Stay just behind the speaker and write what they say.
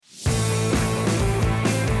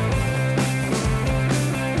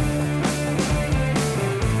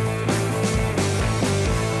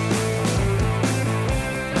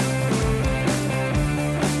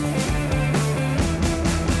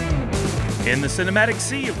In the cinematic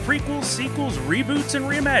sea of prequels, sequels, reboots, and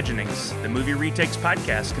reimaginings, the Movie Retakes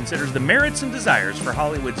podcast considers the merits and desires for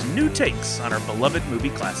Hollywood's new takes on our beloved movie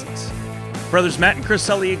classics. Brothers Matt and Chris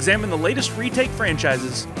Sully examine the latest retake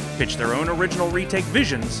franchises, pitch their own original retake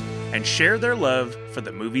visions, and share their love for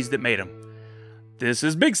the movies that made them. This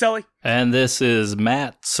is Big Sully. And this is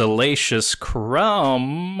Matt Salacious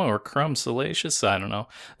Crumb, or Crumb Salacious, I don't know.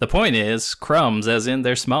 The point is, crumbs as in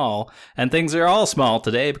they're small, and things are all small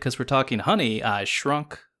today because we're talking Honey, I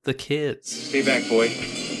Shrunk the Kids. Stay back, boy.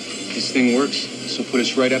 This thing works. This will put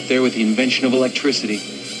us right up there with the invention of electricity.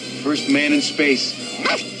 First man in space.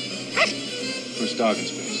 First dog in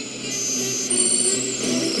space.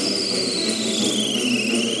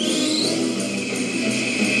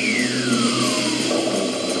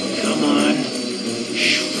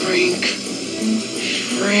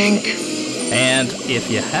 Shrink. And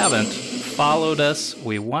if you haven't followed us,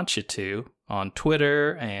 we want you to on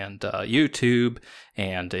Twitter and YouTube.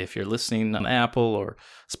 And if you're listening on Apple or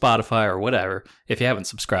Spotify or whatever, if you haven't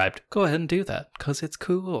subscribed, go ahead and do that because it's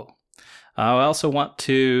cool. I also want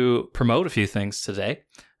to promote a few things today.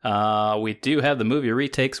 We do have the Movie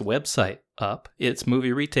Retakes website up. It's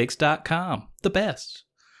movieretakes.com, the best.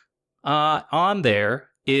 On there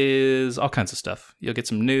is all kinds of stuff. You'll get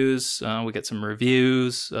some news, we get some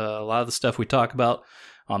reviews, a lot of the stuff we talk about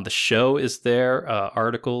on the show is there,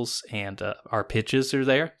 articles and our pitches are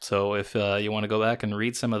there. So if you want to go back and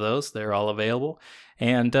read some of those, they're all available.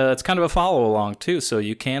 And it's kind of a follow along too, so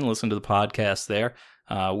you can listen to the podcast there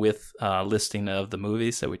with a listing of the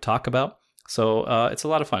movies that we talk about. So it's a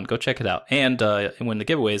lot of fun. Go check it out. And when the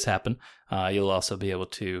giveaways happen, you'll also be able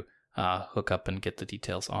to hook up and get the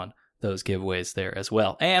details on those giveaways there as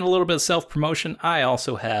well. And a little bit of self-promotion. I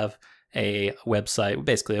also have a website,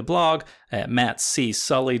 basically a blog at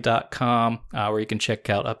mattcsully.com where you can check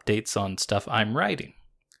out updates on stuff I'm writing.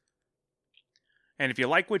 And if you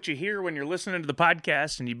like what you hear when you're listening to the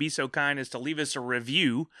podcast and you'd be so kind as to leave us a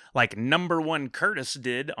review like number one Curtis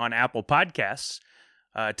did on Apple Podcasts,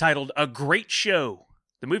 titled A Great Show.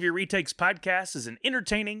 The Movie Retakes podcast is an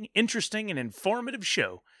entertaining, interesting, and informative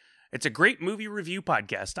show. It's a great movie review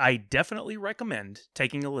podcast. I definitely recommend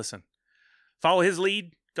taking a listen. Follow his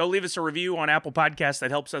lead. Go leave us a review on Apple Podcasts. That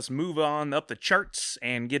helps us move on up the charts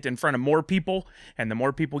and get in front of more people. And the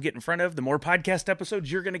more people get in front of, the more podcast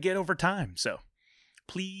episodes you're going to get over time. So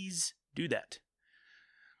please do that.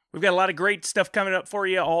 We've got a lot of great stuff coming up for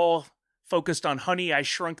you, all focused on Honey, I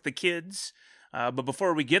Shrunk the Kids. But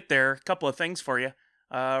before we get there, a couple of things for you.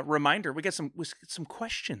 Reminder, we got some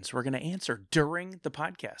questions we're going to answer during the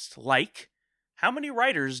podcast. Like, how many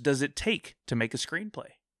writers does it take to make a screenplay?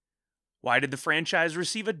 Why did the franchise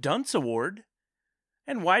receive a Dunce Award?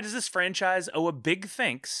 And why does this franchise owe a big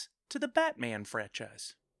thanks to the Batman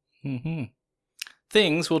franchise?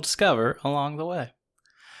 Things we'll discover along the way.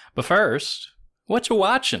 But first, what you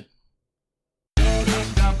watching?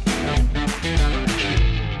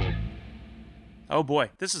 Oh boy,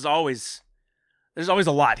 there's always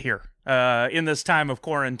a lot here in this time of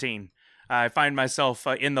quarantine. I find myself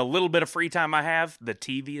in the little bit of free time I have, the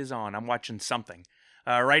TV is on. I'm watching something.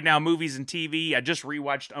 Right now, movies and TV. I just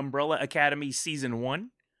rewatched Umbrella Academy Season 1,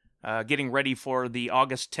 getting ready for the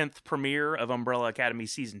August 10th premiere of Umbrella Academy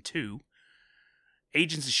Season 2.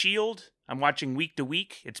 Agents of S.H.I.E.L.D., I'm watching week to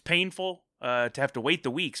week. It's painful to have to wait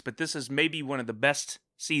the weeks, but this is maybe one of the best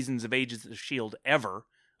seasons of Agents of S.H.I.E.L.D. ever.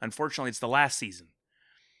 Unfortunately, it's the last season.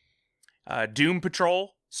 Doom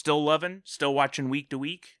Patrol, still loving, still watching week to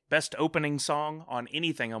week. Best opening song on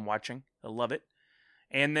anything I'm watching. I love it.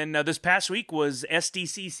 And then this past week was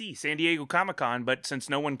SDCC, San Diego Comic-Con, but since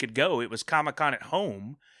no one could go, it was Comic-Con at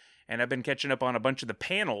home. And I've been catching up on a bunch of the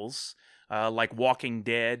panels, like Walking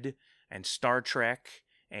Dead and Star Trek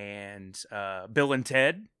and Bill and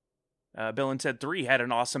Ted. Bill and Ted 3 had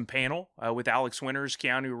an awesome panel with Alex Winters,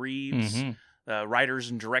 Keanu Reeves, writers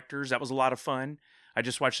and directors. That was a lot of fun. I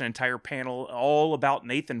just watched an entire panel all about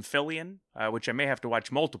Nathan Fillion, which I may have to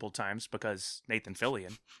watch multiple times because Nathan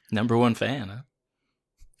Fillion. Number one fan, huh?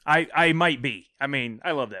 I might be. I mean,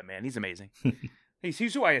 I love that man. He's amazing.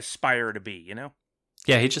 He's who I aspire to be, you know?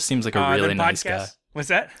 Yeah, he just seems like a really nice guy. What's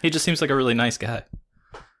that? He just seems like a really nice guy.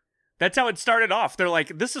 That's how it started off. They're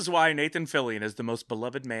like, this is why Nathan Fillion is the most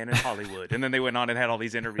beloved man in Hollywood. And then they went on and had all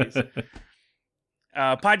these interviews.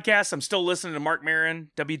 Podcasts, I'm still listening to Mark Maron,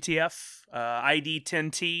 WTF, ID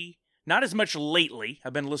 10T. Not as much lately.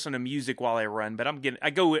 I've been listening to music while I run, but I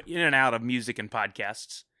go in and out of music and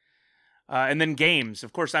podcasts. And then games.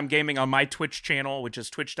 Of course, I'm gaming on my Twitch channel, which is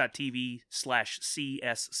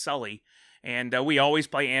twitch.tv/CSSully. And we always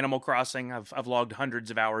play Animal Crossing. I've logged hundreds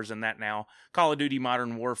of hours in that now. Call of Duty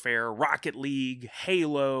Modern Warfare, Rocket League,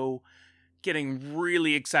 Halo, getting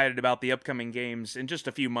really excited about the upcoming games. In just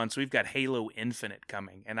a few months, we've got Halo Infinite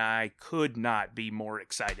coming, and I could not be more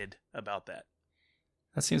excited about that.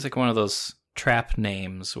 That seems like one of those trap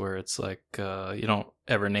names where it's like you don't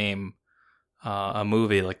ever name a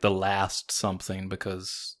movie like The Last something,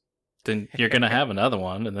 because then you're going to have another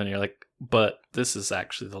one, and then you're like, but this is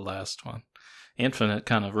actually the last one. Infinite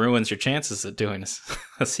kind of ruins your chances of doing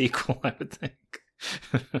a sequel, I would think.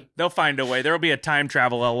 They'll find a way. There'll be a time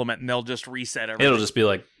travel element, and they'll just reset everything. It'll just be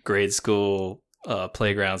like grade school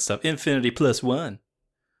playground stuff. Infinity plus one.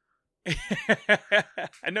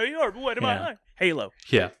 I know you are, but what am I? Halo.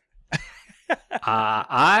 Yeah.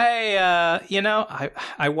 I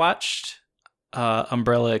watched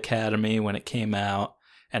Umbrella Academy when it came out,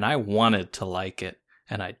 and I wanted to like it,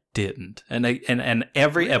 and I didn't. And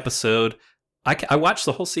every episode, I watched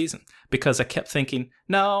the whole season because I kept thinking,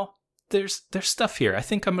 no, there's stuff here. I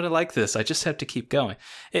think I'm going to like this. I just have to keep going.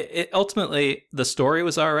 It ultimately, the story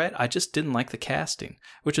was all right. I just didn't like the casting,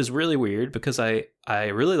 which is really weird because I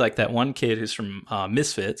really like that one kid who's from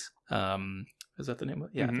Misfits. Is that the name of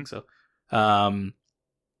it? Yeah, I think so.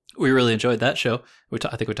 We really enjoyed that show.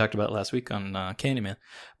 I think we talked about it last week on Candyman.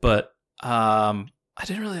 But I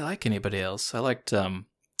didn't really like anybody else. I liked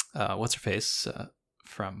what's her face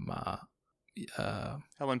from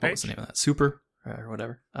Ellen Page. What was the name of that? Super or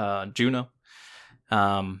whatever. Juno.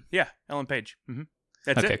 Yeah, Ellen Page. Mm-hmm.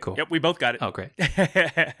 That's okay, it. cool. Yep, we both got it. Oh, great.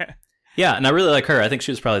 Yeah, and I really like her. I think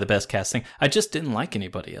she was probably the best casting. I just didn't like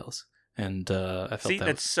anybody else. And I felt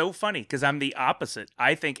that's so funny because I'm the opposite.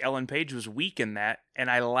 I think Ellen Page was weak in that,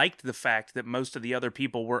 and I liked the fact that most of the other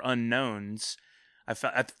people were unknowns. I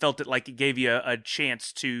felt it like it gave you a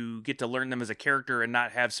chance to get to learn them as a character and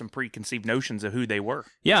not have some preconceived notions of who they were.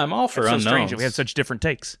 Yeah, I'm all for It's unknowns. so strange that we have such different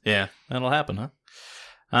takes. Yeah, that'll happen, huh?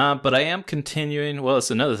 But I am continuing. Well, it's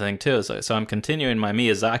another thing too. So I'm continuing my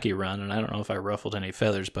Miyazaki run, and I don't know if I ruffled any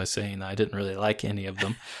feathers by saying that I didn't really like any of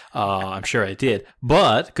them. I'm sure I did.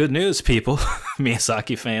 But good news, people,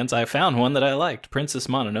 Miyazaki fans, I found one that I liked. Princess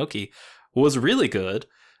Mononoke was really good.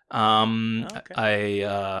 Okay.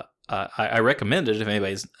 I recommend it if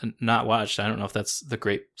anybody's not watched. I don't know if that's the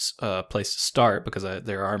great place to start because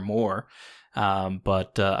there are more.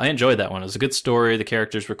 But I enjoyed that one. It was a good story. The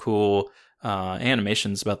characters were cool.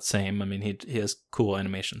 Animation's about the same. I mean, he has cool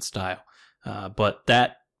animation style. But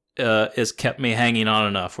that has kept me hanging on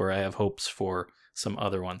enough where I have hopes for some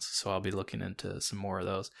other ones. So I'll be looking into some more of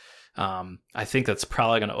those. I think that's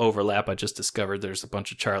probably going to overlap. I just discovered there's a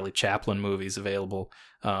bunch of Charlie Chaplin movies available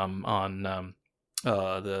on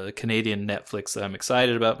the Canadian Netflix that I'm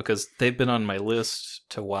excited about because they've been on my list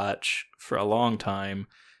to watch for a long time,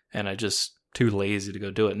 and I just too lazy to go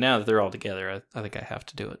do it. Now that they're all together, I think I have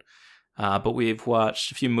to do it. But we've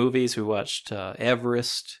watched a few movies. We watched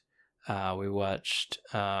Everest. We watched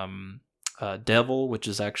Devil, which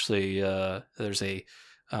is actually there's a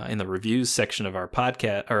in the reviews section of our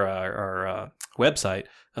podcast or our website.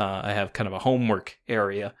 I have kind of a homework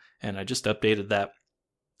area, and I just updated that.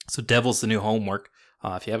 So Devil's the new homework.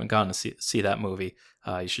 If you haven't gone to see that movie,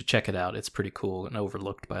 you should check it out. It's pretty cool and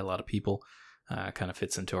overlooked by a lot of people. Kind of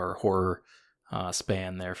fits into our horror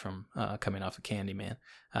span there from coming off of Candyman.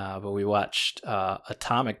 But we watched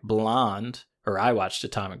Atomic Blonde, or I watched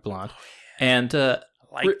Atomic Blonde, and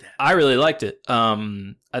I really liked it.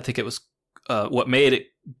 I think it was what made it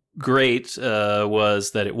great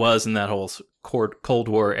was that it was in that whole Cold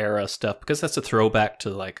War era stuff, because that's a throwback to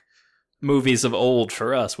like movies of old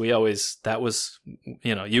for us. That was,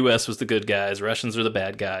 U.S. was the good guys, Russians were the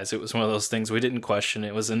bad guys. It was one of those things we didn't question.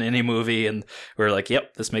 It was in any movie, and we were like,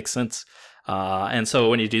 yep, this makes sense. And so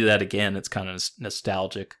when you do that again, it's kind of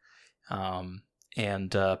nostalgic. But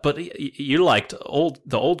you liked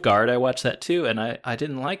the Old Guard. I watched that too, and I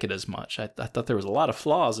didn't like it as much. I thought there was a lot of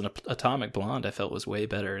flaws in Atomic Blonde. I felt was way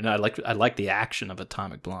better, and I liked the action of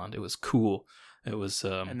Atomic Blonde. It was cool. It was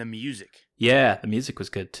and the music. Yeah, the music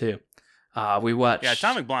was good too. We watched. Yeah,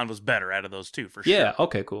 Atomic Blonde was better out of those two for sure. Yeah.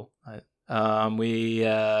 Okay. Cool.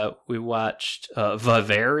 We watched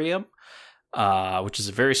Vivarium, which is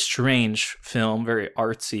a very strange film, very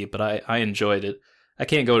artsy, but I enjoyed it. I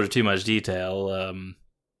can't go into too much detail,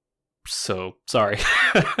 so sorry.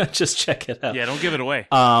 Just check it out. Yeah, don't give it away.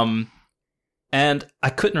 And I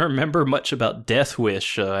couldn't remember much about Death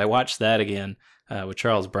Wish. I watched that again with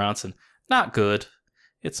Charles Bronson. Not good.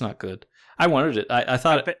 It's not good. I wanted it. I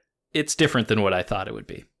thought it's different than what I thought it would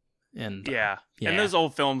be. And yeah. And those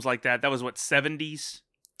old films like that was what, 70s?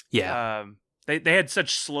 Yeah. They had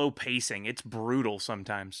such slow pacing. It's brutal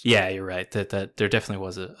sometimes. Yeah, you're right. That there definitely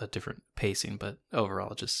was a different pacing, but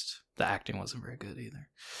overall, just the acting wasn't very good either.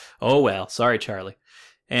 Oh well, sorry, Charlie.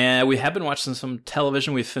 And we have been watching some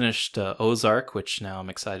television. We finished Ozark, which now I'm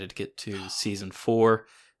excited to get to season 4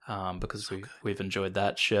 because we've enjoyed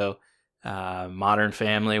that show. Modern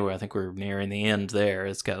Family, where I think we're nearing the end there.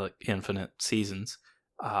 It's got like infinite seasons.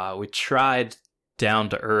 We tried Down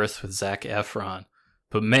to Earth with Zac Efron,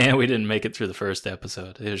 but man, we didn't make it through the first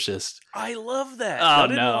episode. It was just... I love that. Oh, I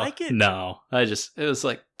didn't no. like it. No. It was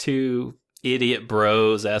like two idiot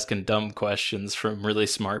bros asking dumb questions from really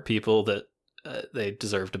smart people that they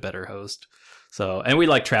deserved a better host. So, and we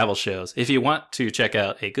like travel shows. If you want to check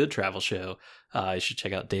out a good travel show, you should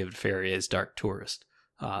check out David Ferrier's Dark Tourist.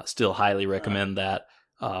 Still highly recommend that.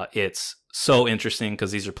 It's so interesting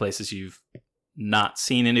because these are places you've not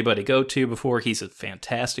seen anybody go to before. He's a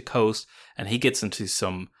fantastic host, and he gets into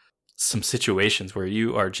some situations where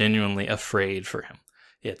you are genuinely afraid for him.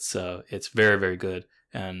 It's very, very good.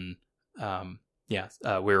 And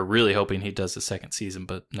we're really hoping he does the second season,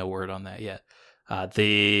 but no word on that yet.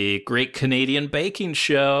 The Great Canadian Baking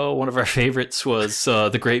Show, one of our favorites, was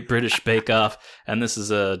the Great British Bake Off, and this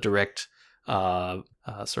is a direct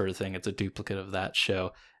sort of thing. It's a duplicate of that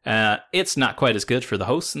show. It's not quite as good for the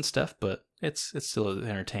hosts and stuff, but it's still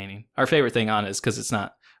entertaining. Our favorite thing on it is because it's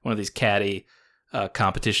not one of these catty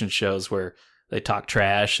competition shows where they talk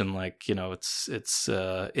trash and it's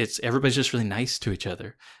everybody's just really nice to each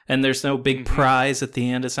other, and there's no big prize at the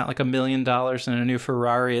end. It's not like $1 million and a new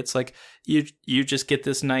Ferrari. It's like you just get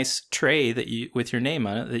this nice tray that you with your name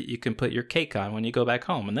on it that you can put your cake on when you go back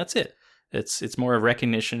home, and that's it. It's more of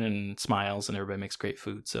recognition and smiles, and everybody makes great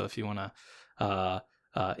food. So if you want an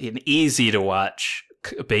easy to watch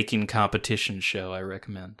baking competition show, I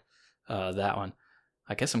recommend that one.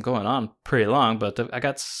 I guess I'm going on pretty long, but so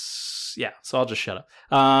I'll just shut up.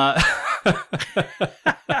 I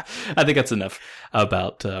think that's enough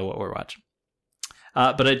about what we're watching.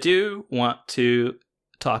 But I do want to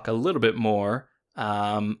talk a little bit more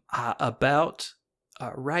about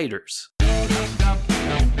writers.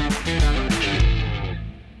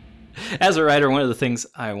 As a writer, one of the things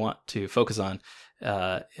I want to focus on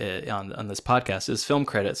this podcast is film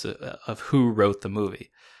credits of who wrote the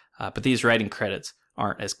movie. But these writing credits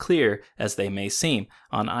aren't as clear as they may seem.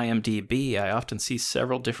 On IMDb, I often see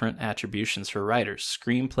several different attributions for writers: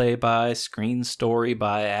 screenplay by, screen story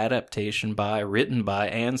by, adaptation by, written by,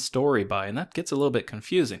 and story by, and that gets a little bit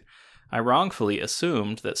confusing. I wrongfully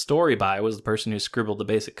assumed that story by was the person who scribbled the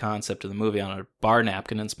basic concept of the movie on a bar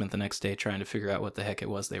napkin and spent the next day trying to figure out what the heck it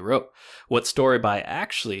was they wrote. What story by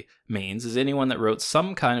actually means is anyone that wrote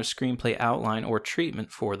some kind of screenplay outline or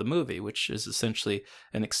treatment for the movie, which is essentially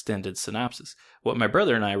an extended synopsis. What my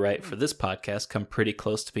brother and I write for this podcast come pretty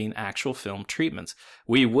close to being actual film treatments.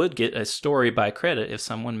 We would get a story by credit if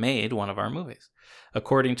someone made one of our movies.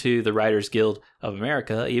 According to the Writers Guild of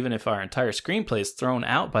America, even if our entire screenplay is thrown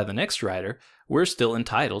out by the next writer, we're still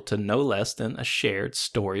entitled to no less than a shared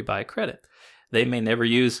story by credit. They may never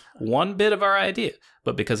use one bit of our idea,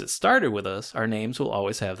 but because it started with us, our names will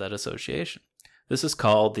always have that association. This is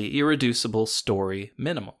called the irreducible story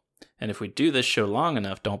minimum. And if we do this show long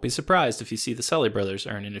enough, don't be surprised if you see the Sully brothers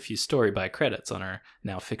earning a few story by credits on our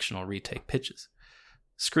now fictional retake pitches.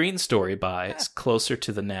 Screen story by is closer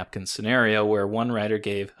to the napkin scenario, where one writer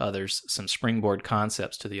gave others some springboard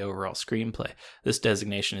concepts to the overall screenplay. This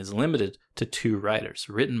designation is limited to 2 writers.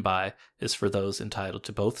 Written by is for those entitled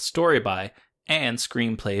to both story by and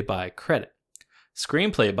screenplay by credit.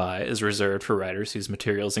 Screenplay by is reserved for writers whose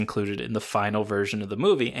material is included in the final version of the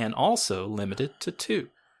movie, and also limited to 2.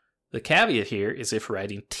 The caveat here is if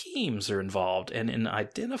writing teams are involved, and in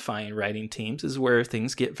identifying writing teams is where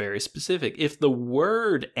things get very specific. If the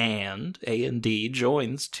word and, A and D,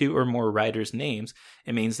 joins 2 or more writers' names,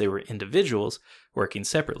 it means they were individuals working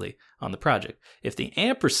separately on the project. If the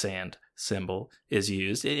ampersand symbol is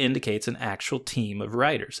used, it indicates an actual team of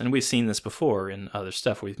writers. And we've seen this before in other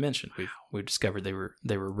stuff we've mentioned. We've discovered they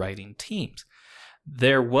were writing teams.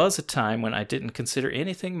 There was a time when I didn't consider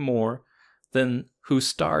anything more than who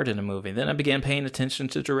starred in a movie. Then I began paying attention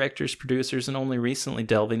to directors, producers, and only recently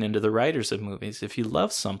delving into the writers of movies. If you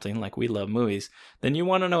love something like we love movies, then you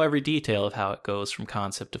want to know every detail of how it goes from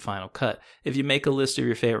concept to final cut. If you make a list of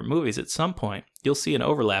your favorite movies, at some point, you'll see an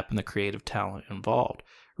overlap in the creative talent involved.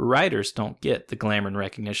 Writers don't get the glamour and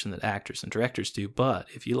recognition that actors and directors do, but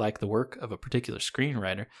if you like the work of a particular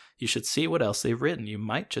screenwriter, you should see what else they've written. You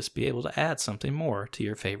might just be able to add something more to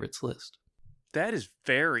your favorites list. That is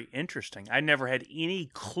very interesting. I never had any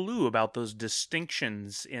clue about those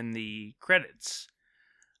distinctions in the credits.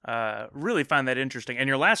 Really find that interesting. And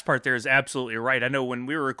your last part there is absolutely right. I know when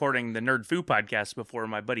we were recording the Nerd Foo podcast before,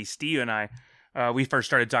 my buddy Steve and I we first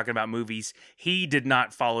started talking about movies, he did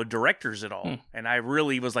not follow directors at all. And I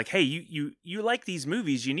really was like, hey, you like these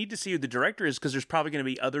movies, you need to see who the director is, because there's probably going to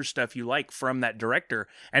be other stuff you like from that director.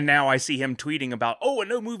 And now I see him tweeting about, a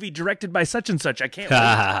new movie directed by such and such. I can't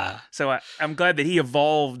wait. So I'm glad that he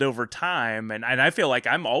evolved over time, and I feel like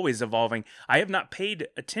I'm always evolving. I have not paid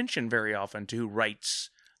attention very often to who writes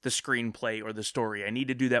the screenplay or the story. I need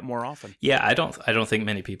to do that more often. Yeah, I don't think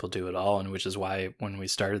many people do at all, and which is why when we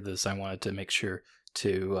started this, I wanted to make sure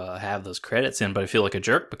to have those credits in. But I feel like a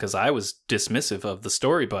jerk because I was dismissive of the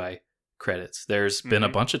story by credits. There's been a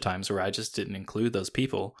bunch of times where I just didn't include those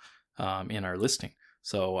people in our listing,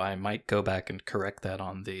 so I might go back and correct that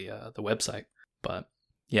on the website. But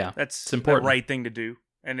yeah, that's important. The right thing to do,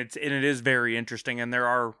 and it is very interesting. And there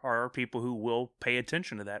are people who will pay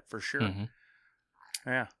attention to that for sure. Mm-hmm.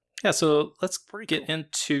 Yeah, so let's get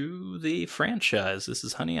into the franchise. This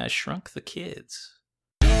is Honey, I Shrunk the Kids.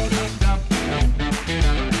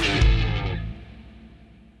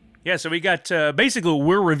 Yeah, so we got, basically what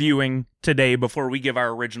we're reviewing today before we give our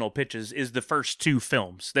original pitches is the first 2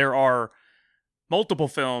 films. There are multiple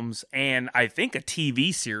films and I think a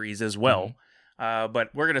TV series as well. But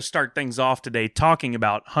we're going to start things off today talking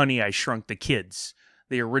about Honey, I Shrunk the Kids,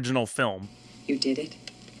 the original film. You did it.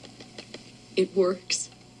 It works.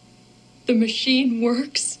 The machine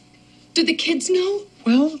works. Do the kids know?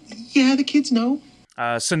 Well, yeah, the kids know.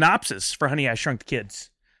 Synopsis for Honey, I Shrunk the Kids.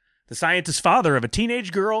 The scientist father of a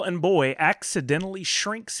teenage girl and boy accidentally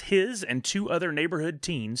shrinks his and 2 other neighborhood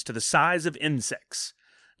teens to the size of insects.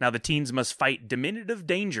 Now the teens must fight diminutive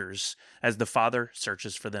dangers as the father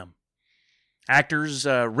searches for them. Actors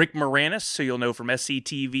Rick Moranis, who you'll know from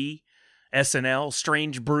SCTV, SNL,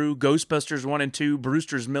 Strange Brew, Ghostbusters 1 and 2,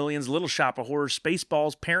 Brewster's Millions, Little Shop of Horrors,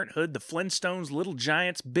 Spaceballs, Parenthood, The Flintstones, Little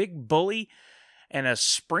Giants, Big Bully, and a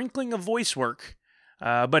sprinkling of voice work.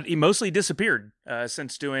 But he mostly disappeared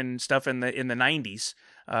since doing stuff in the 90s.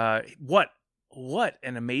 What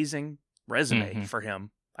an amazing resume for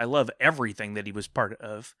him. I love everything that he was part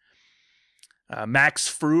of. Max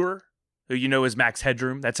Frewer, who you know as Max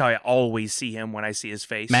Headroom. That's how I always see him when I see his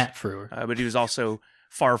face. Matt Frewer. But he was also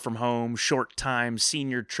Far From Home, Short Time,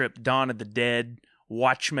 Senior Trip, Dawn of the Dead,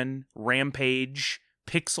 Watchmen, Rampage,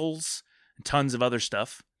 Pixels, and tons of other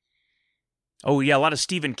stuff. Oh, yeah, a lot of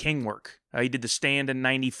Stephen King work. He did The Stand in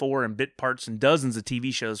 94 and bit parts in dozens of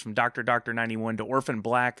TV shows from Dr. 91 to Orphan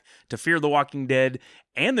Black to Fear the Walking Dead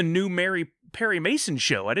and the new Perry Mason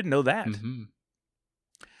show. I didn't know that.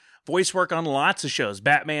 Voice work on lots of shows.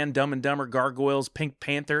 Batman, Dumb and Dumber, Gargoyles, Pink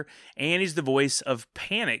Panther, and he's the voice of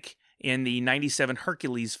Panic in the 97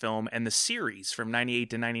 Hercules film and the series from 98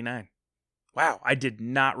 to 99. Wow, I did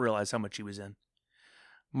not realize how much he was in.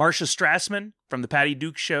 Marcia Strassman from The Patty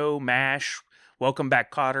Duke Show, MASH, Welcome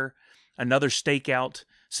Back, Kotter, Another Stakeout,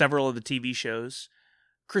 several of the TV shows.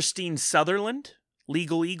 Christine Sutherland,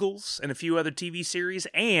 Legal Eagles, and a few other TV series.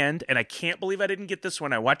 And I can't believe I didn't get this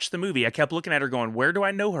when I watched the movie. I kept looking at her going, where do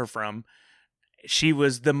I know her from? She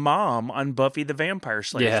was the mom on Buffy the Vampire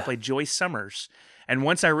Slayer. Yeah. She played Joyce Summers. And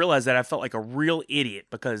once I realized that, I felt like a real idiot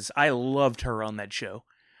because I loved her on that show.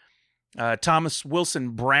 Thomas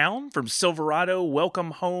Wilson Brown from Silverado,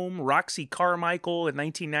 Welcome Home, Roxy Carmichael in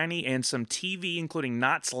 1990, and some TV, including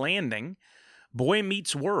Knots Landing, Boy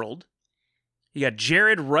Meets World. You got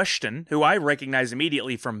Jared Rushton, who I recognize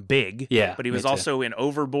immediately from Big. Yeah, but he was also in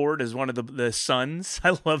Overboard as one of the sons.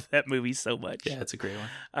 I love that movie so much. Yeah, it's a great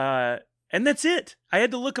one. And that's it. I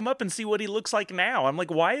had to look him up and see what he looks like now. I'm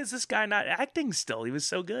like, why is this guy not acting still? He was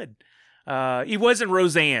so good. He was in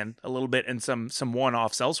Roseanne a little bit and some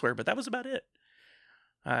one-offs elsewhere, but that was about it.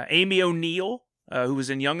 Amy O'Neill, who was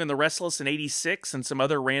in Young and the Restless in 86 and some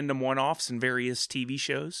other random one-offs in various TV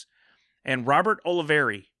shows. And Robert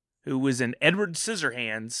Oliveri, who was in Edward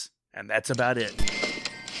Scissorhands, and that's about it.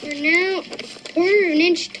 We're now 1/4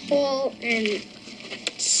 inch tall and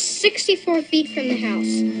 64 feet from the house.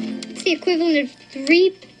 It's the equivalent of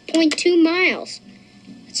 3.2 miles.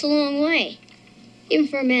 It's a long way, even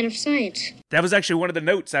for a man of science. That was actually one of the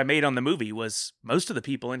notes I made on the movie was most of the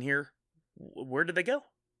people in here, where did they go?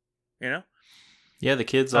 You know? Yeah, the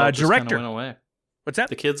kids all just kind of went away. What's that?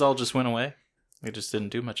 The kids all just went away. They just didn't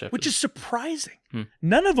do much after. Which is surprising.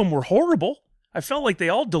 None of them were horrible. I felt like they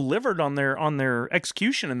all delivered on their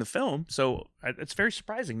execution in the film, so it's very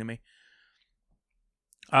surprising to me.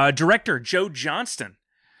 Director Joe Johnston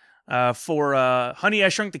for Honey, I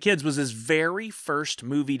Shrunk the Kids was his very first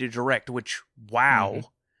movie to direct, which, wow.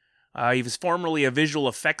 He was formerly a visual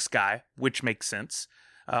effects guy, which makes sense,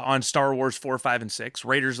 on Star Wars 4, 5, and 6,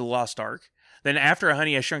 Raiders of the Lost Ark. Then after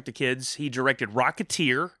Honey, I Shrunk the Kids, he directed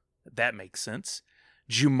Rocketeer. That makes sense.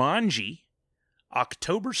 Jumanji,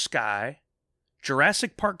 October Sky,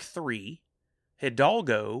 Jurassic Park 3,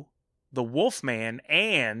 Hidalgo, The Wolfman,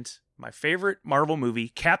 and my favorite Marvel movie,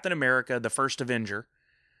 Captain America, The First Avenger,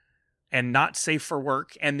 and Not Safe for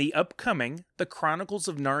Work, and the upcoming The Chronicles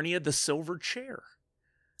of Narnia, The Silver Chair.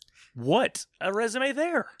 What a resume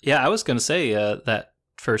there. Yeah, I was going to say that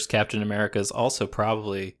first Captain America is also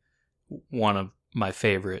probably one of my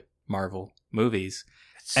favorite Marvel movies.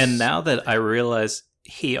 And now that I realize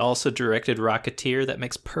he also directed Rocketeer, that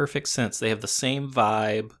makes perfect sense. They have the same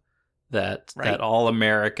vibe, that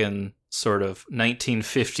all-American sort of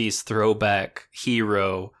 1950s throwback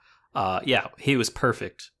hero. Yeah, he was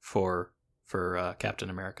perfect for Captain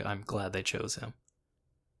America. I'm glad they chose him.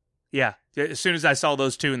 Yeah, as soon as I saw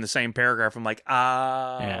those two in the same paragraph, I'm like,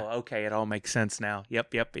 okay, it all makes sense now.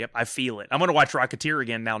 Yep. I feel it. I'm going to watch Rocketeer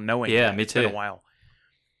again now knowing that. Me too. It's been a while.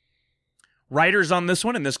 Writers on this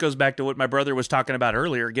one, and this goes back to what my brother was talking about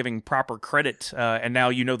earlier, giving proper credit, and now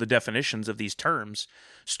you know the definitions of these terms.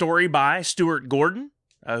 Story by Stuart Gordon,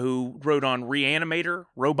 who wrote on Reanimator,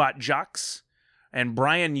 Robot Jox, and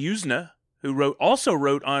Brian Usna, who also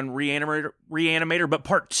wrote on Reanimator, but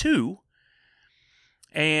Part 2,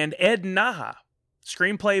 and Ed Naha.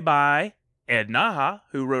 Screenplay by Ed Naha,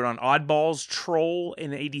 who wrote on Oddballs, Troll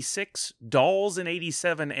in 86, Dolls in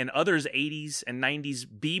 87, and others 80s and 90s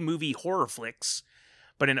B-movie horror flicks,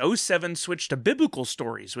 but in 07 switched to biblical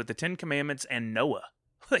stories with the Ten Commandments and Noah.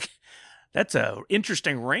 Like, that's a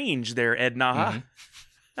interesting range there, Ed Naha.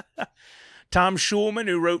 Mm-hmm. Tom Schulman,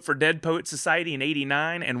 who wrote for Dead Poet Society in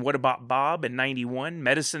 89, and What About Bob in 91,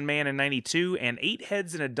 Medicine Man in 92, and Eight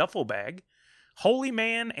Heads in a Duffel Bag, Holy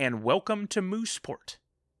Man, and Welcome to Mooseport.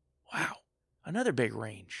 Wow. Another big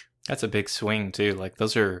range. That's a big swing, too. Like,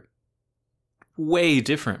 those are way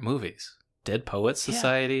different movies. Dead Poets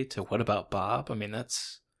Society to What About Bob? I mean,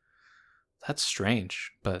 that's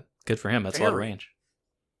strange, but good for him. That's a lot of range.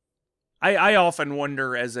 I often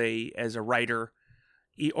wonder as a writer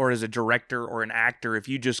or as a director or an actor, if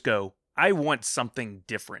you just go, I want something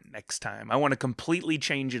different next time. I want to completely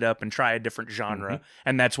change it up and try a different genre. Mm-hmm.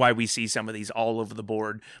 And that's why we see some of these all over the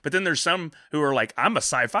board. But then there's some who are like, I'm a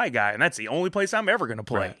sci-fi guy, and that's the only place I'm ever going to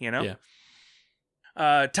play, you know?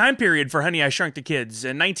 Yeah. Time period for Honey, I Shrunk the Kids.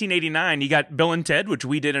 In 1989, you got Bill and Ted, which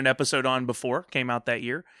we did an episode on before, came out that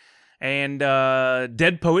year. And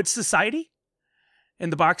Dead Poets Society in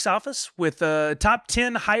the box office with top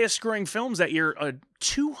 10 highest scoring films that year,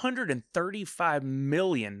 235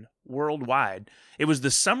 million worldwide. It was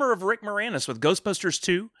the summer of Rick Moranis with Ghostbusters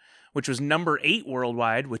 2, which was number 8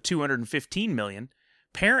 worldwide with 215 million.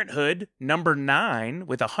 Parenthood, number 9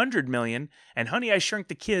 with 100 million. And Honey, I Shrunk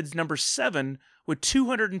the Kids, number 7 with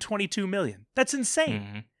 222 million. That's insane.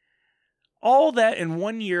 Mm-hmm. All that in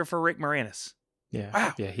 1 year for Rick Moranis. Yeah.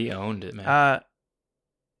 Wow. Yeah, he owned it, man.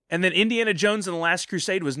 And then Indiana Jones and the Last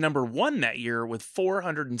Crusade was number 1 that year with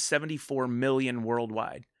 474 million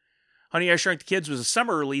worldwide. Honey, I Shrunk the Kids was a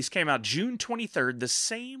summer release, came out June 23rd, the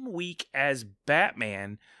same week as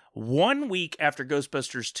Batman, 1 week after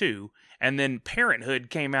Ghostbusters 2, and then Parenthood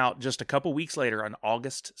came out just a couple weeks later on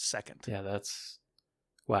August 2nd. Yeah, that's...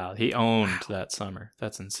 Wow, he owned that summer.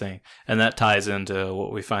 That's insane. And that ties into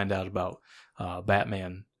what we find out about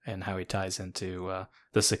Batman and how he ties into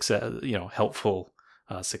the success, helpful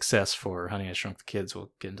success for Honey, I Shrunk the Kids.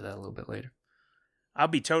 We'll get into that a little bit later. I'll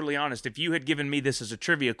be totally honest. If you had given me this as a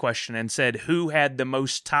trivia question and said who had the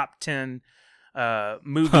most top 10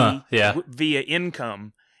 movie via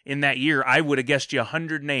income in that year, I would have guessed you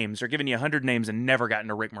 100 names or given you 100 names and never gotten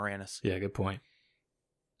to Rick Moranis. Yeah, good point.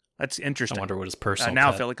 That's interesting. I wonder what his personal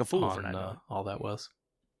now I feel like a fool for not knowing. All that was.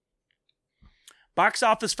 Box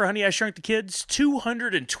office for Honey, I Shrunk the Kids,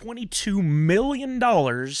 $222 million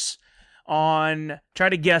on, try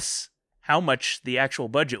to guess how much the actual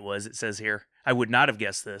budget was, it says here. I would not have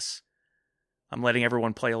guessed this. I'm letting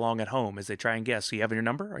everyone play along at home as they try and guess. So you have your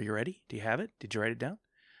number? Are you ready? Do you have it? Did you write it down?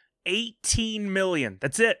 18 million.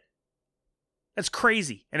 That's it. That's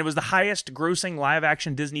crazy. And it was the highest grossing live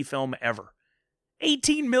action Disney film ever.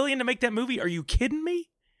 18 million to make that movie? Are you kidding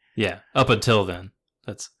me? Yeah, up until then.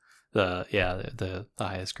 That's the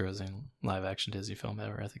highest grossing live action Disney film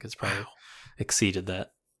ever. I think it's probably exceeded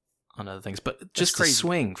that on other things. But just the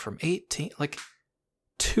swing from 18, like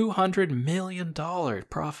 $200 million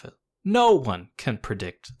profit. No one can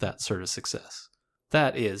predict that sort of success.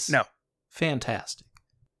 That is fantastic.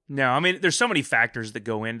 No, I mean, there's so many factors that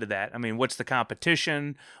go into that. I mean, what's the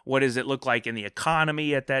competition? What does it look like in the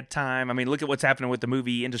economy at that time? I mean, look at what's happening with the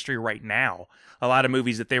movie industry right now. A lot of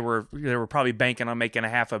movies that they were probably banking on making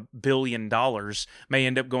 $500 million may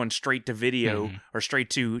end up going straight to video or straight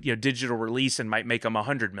to digital release and might make them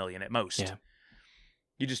 $100 million at most. Yeah,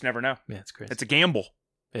 you just never know. Yeah, it's crazy. It's a gamble.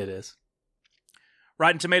 It is.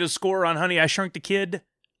 Rotten Tomatoes score on Honey, I Shrunk the Kid,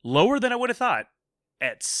 lower than I would have thought,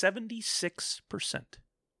 at 76%.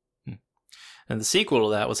 And the sequel to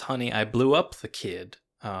that was Honey, I Blew Up the Kid,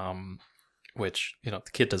 which, the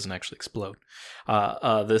kid doesn't actually explode.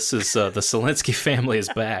 This is The Selinsky Family is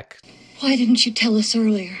Back. Why didn't you tell us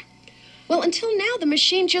earlier? Well, until now, the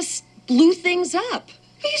machine just blew things up.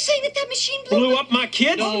 Are you saying that machine blew Blew up my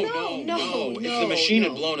kid? No. If the machine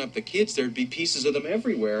had blown up the kids, there'd be pieces of them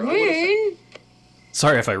everywhere. Wayne?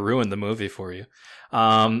 Sorry if I ruined the movie for you. The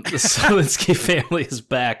Selinsky Family is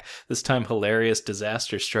back. This time, hilarious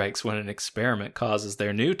disaster strikes when an experiment causes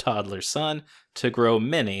their new toddler son to grow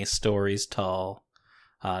many stories tall.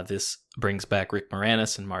 This brings back Rick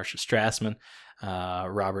Moranis and Marcia Strassman,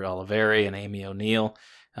 Robert Oliveri and Amy O'Neill.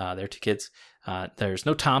 They're two kids. There's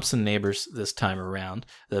no Thompson neighbors this time around.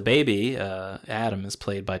 The baby, Adam, is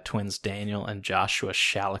played by twins Daniel and Joshua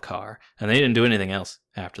Shalikar. And they didn't do anything else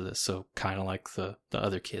after this, so kind of like the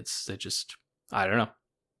other kids. They just, I don't know,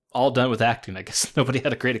 all done with acting. I guess nobody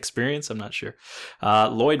had a great experience. I'm not sure.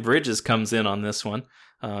 Lloyd Bridges comes in on this one.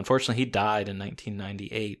 Unfortunately, he died in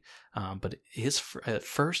 1998, but his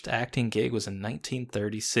first acting gig was in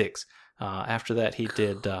 1936. After that, he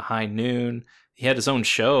did High Noon. He had his own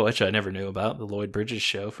show, which I never knew about, the Lloyd Bridges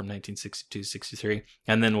Show from 1962-63.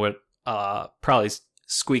 And then what probably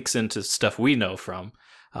squeaks into stuff we know from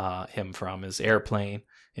him from is Airplane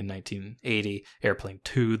in 1980, Airplane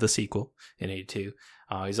 2, the sequel, in 82.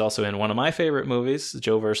 He's also in one of my favorite movies,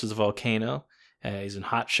 Joe versus the Volcano. He's in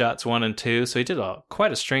Hot Shots 1 and 2, so he did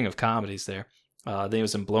quite a string of comedies there. Then he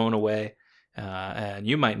was in Blown Away, and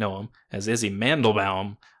you might know him as Izzy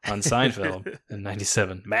Mandelbaum on Seinfeld in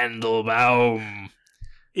 97. Mandelbaum!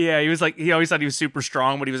 Yeah, he always thought he was super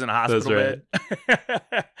strong when he was in a hospital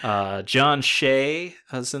bed. John Shea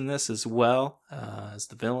was in this as well as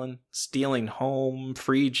the villain. Stealing Home,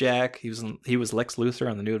 Free Jack. He was Lex Luthor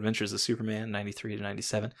on The New Adventures of Superman, 93 to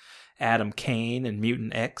 97. Adam Kane in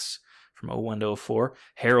Mutant X from 01 to 04.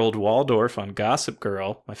 Harold Waldorf on Gossip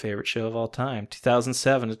Girl, my favorite show of all time,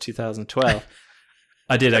 2007 to 2012.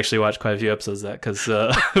 I did actually watch quite a few episodes of that because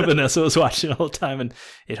Vanessa was watching it all the time, and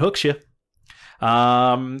it hooks you.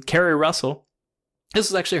 Kerry Russell. This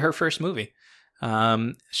was actually her first movie.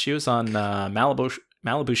 She was on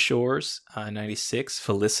Malibu Shores, 96.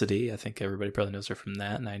 Felicity, I think everybody probably knows her from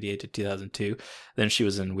that, 98 to 2002. Then she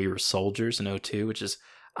was in We Were Soldiers in 02, which is,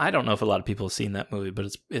 I don't know if a lot of people have seen that movie, but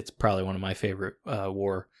it's probably one of my favorite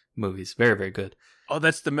war movies. Very, very good. Oh,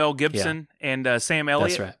 that's the Mel Gibson and Sam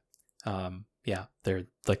Elliott? That's right. Yeah, they're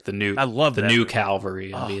like the new. I love the that new movie.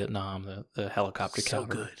 Cavalry in Vietnam, the helicopter So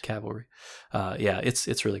cavalry. Yeah,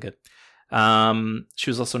 it's really good. She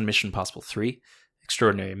was also in Mission Impossible 3,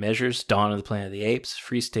 Extraordinary Measures, Dawn of the Planet of the Apes,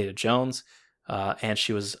 Free State of Jones, and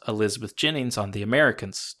she was Elizabeth Jennings on The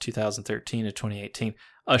Americans, 2013 to 2018,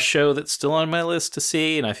 a show that's still on my list to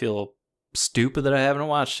see, and I feel stupid that I haven't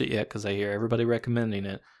watched it yet because I hear everybody recommending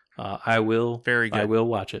it. I will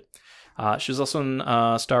watch it. She was also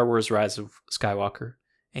in Star Wars Rise of Skywalker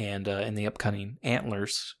and in the upcoming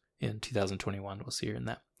Antlers in 2021. We'll see her in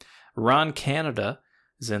that. Ron Canada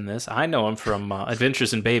is in this. I know him from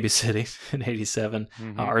Adventures in Babysitting in 87.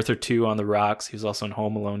 Arthur 2 on the Rocks. He was also in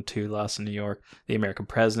Home Alone 2, Lost in New York. The American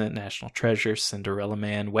President, National Treasure, Cinderella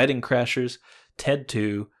Man, Wedding Crashers, Ted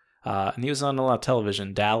 2. And he was on a lot of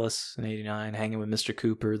television. Dallas in 89, Hanging with Mr.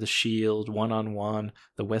 Cooper, The Shield, One-on-One,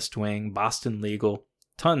 The West Wing, Boston Legal.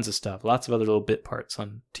 Tons of stuff. Lots of other little bit parts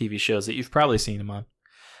on TV shows that you've probably seen him on.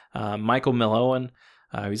 Michael Millowan.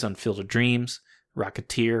 He's on Field of Dreams,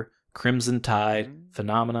 Rocketeer, Crimson Tide,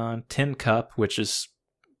 Phenomenon, Tin Cup, which is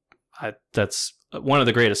that's one of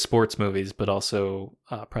the greatest sports movies, but also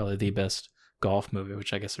probably the best golf movie,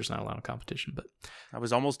 which I guess there's not a lot of competition. But I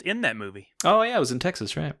was almost in that movie. Oh yeah, it was in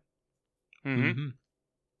Texas, right? Mm-hmm.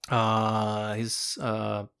 He's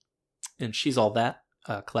and She's All That,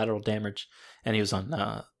 Collateral Damage, and he was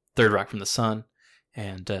on Third Rock from the Sun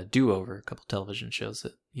and Do Over, a couple television shows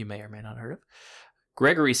that you may or may not have heard of.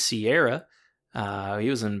 Gregory Sierra, he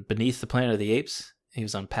was in Beneath the Planet of the Apes. He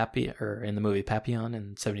was on in the movie Papillon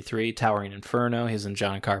in 73, Towering Inferno. He was in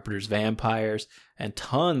John Carpenter's Vampires, and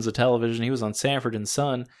tons of television. He was on Sanford and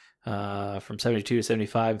Son from 72 to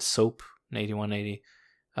 75, Soap in 80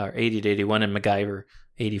 to 81, and MacGyver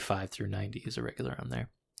 85 through 90. He's a regular on there.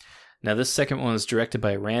 Now, this second one was directed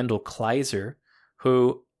by Randall Kleiser,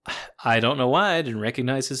 who I don't know why I didn't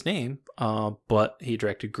recognize his name, but he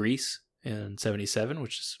directed Grease in 77,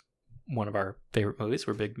 which is one of our favorite movies.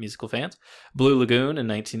 We're big musical fans. Blue Lagoon in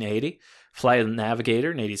 1980. Flight of the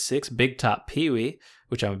Navigator in 86. Big Top Pee-wee,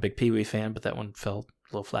 which I'm a big Pee-wee fan, but that one fell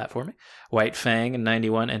a little flat for me. White Fang in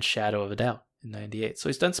 91, and Shadow of a Doubt in 98. So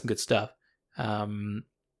he's done some good stuff.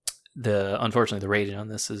 Unfortunately, the rating on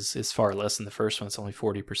this is far less than the first one. It's only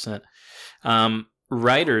 40%.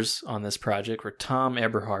 Writers on this project were Tom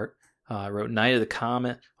Eberhart, wrote Night of the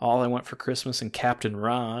Comet, All I Want for Christmas, and Captain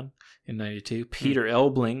Ron in 92. Peter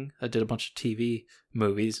Elbling did a bunch of TV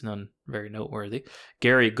movies, none very noteworthy.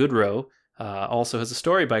 Gary Goodrow also has a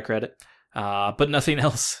story by credit, but nothing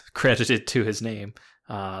else credited to his name.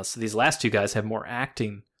 So these last two guys have more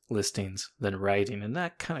acting listings than writing, and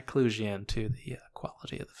that kind of clues you into the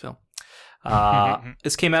quality of the film.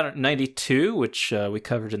 This came out in 92, which we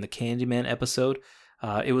covered in the Candyman episode.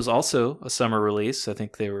 It was also a summer release. I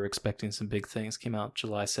think they were expecting some big things. Came out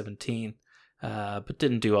July 17, but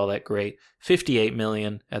didn't do all that great. $58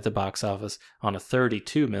 million at the box office on a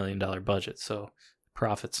 $32 million budget, so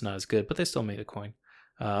profit's not as good, but they still made a coin.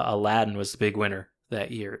 Aladdin was the big winner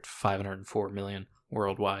that year at $504 million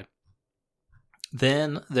worldwide.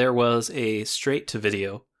 Then there was a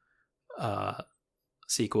straight-to-video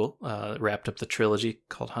sequel that wrapped up the trilogy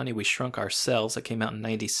called Honey, We Shrunk Ourselves. That came out in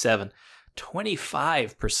 97.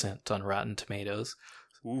 25% on Rotten Tomatoes,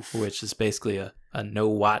 Oof. which is basically a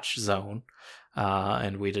no-watch zone.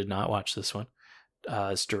 And we did not watch this one.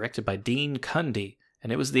 It's directed by Dean Cundy,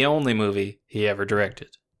 and it was the only movie he ever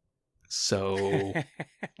directed. So...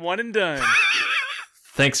 One and done.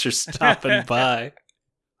 Thanks for stopping by.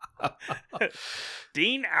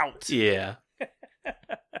 Dean out. Yeah.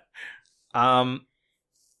 Now,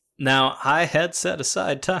 I had set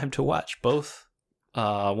aside time to watch both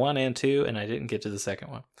 1 and 2, and I didn't get to the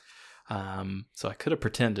second one. So I could have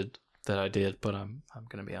pretended that I did, but I'm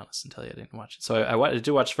going to be honest and tell you I didn't watch it. So I did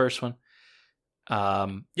watch the first one.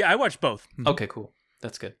 Yeah, I watched both. Okay, cool.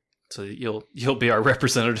 That's good. So you'll be our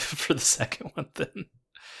representative for the second one then.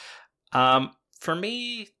 For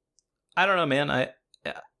me, I don't know, man.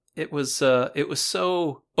 It was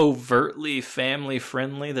so overtly family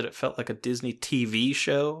friendly that it felt like a Disney TV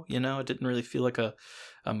show. You know, it didn't really feel like a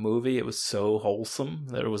movie. It was so wholesome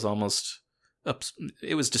that it was almost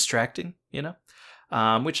it was distracting. You know,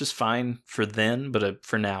 which is fine for then, but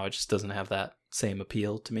for now, it just doesn't have that same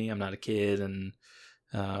appeal to me. I'm not a kid, and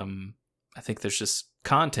I think there's just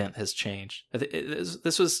content has changed.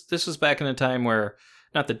 This was back in a time where,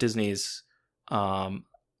 not that Disney's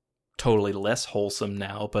totally less wholesome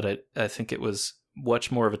now, but I think it was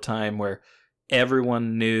much more of a time where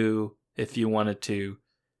everyone knew if you wanted to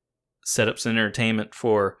set up some entertainment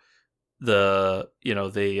for the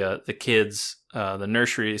kids, the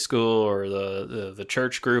nursery school or the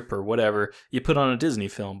church group or whatever, you put on a Disney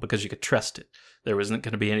film because you could trust it. There wasn't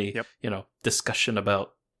going to be any discussion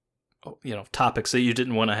about topics that you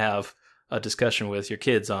didn't want to have a discussion with your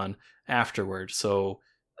kids on afterward. So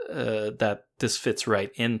that this fits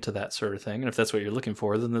right into that sort of thing. And if that's what you're looking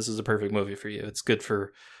for, then this is a perfect movie for you. It's good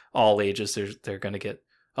for all ages. They're going to get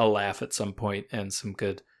a laugh at some point and some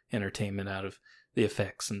good entertainment out of the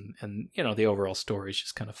effects, and the overall story is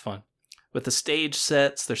just kind of fun. With the stage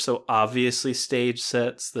sets, they're so obviously stage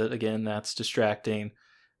sets that, again, that's distracting.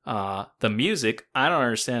 The music, I don't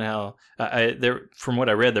understand how from what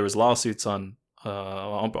I read, there was lawsuits on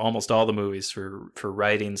almost all the movies for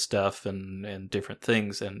writing stuff and different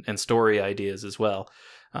things and story ideas as well.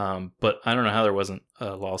 But I don't know how there wasn't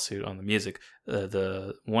a lawsuit on the music.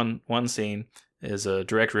 The one scene is a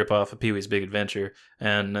direct ripoff of Pee-wee's Big Adventure,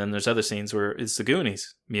 and then there's other scenes where it's the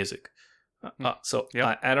Goonies music. So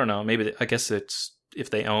yep. I don't know. Maybe I guess it's if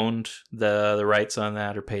they owned the rights on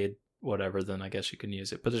that or paid whatever, then I guess you can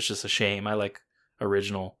use it. But it's just a shame. I like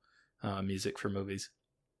original music for movies.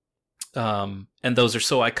 And those are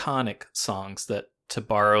so iconic songs that to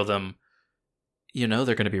borrow them, they're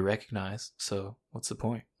going to be recognized. So what's the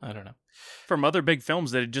point? I don't know. From other big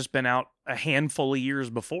films that had just been out a handful of years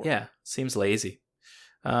before. Yeah, seems lazy.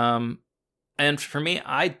 And for me,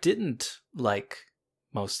 I didn't like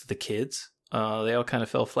most of the kids. They all kind of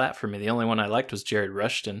fell flat for me. The only one I liked was Jared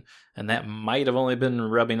Rushton, and that might have only been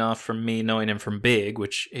rubbing off from me knowing him from Big,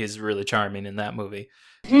 which is really charming in that movie.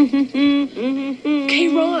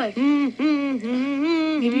 Okay, Ron.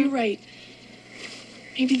 Maybe you're right.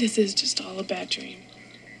 Maybe this is just all a bad dream.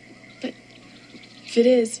 But if it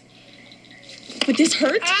is, would this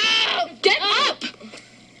hurt? Ow! Get up!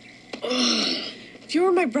 If you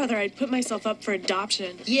were my brother, I'd put myself up for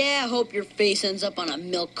adoption. Yeah, I hope your face ends up on a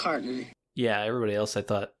milk carton. Yeah, everybody else, I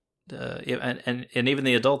thought, and even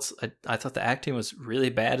the adults, I thought the acting was really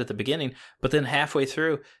bad at the beginning, but then halfway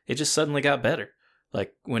through, it just suddenly got better.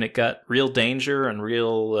 Like when it got real danger and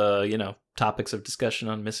real, topics of discussion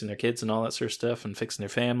on missing their kids and all that sort of stuff and fixing their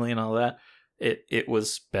family and all that, it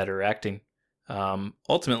was better acting.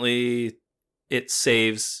 Ultimately, it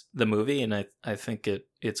saves the movie, and I think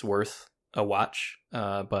it's worth a watch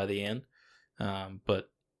by the end.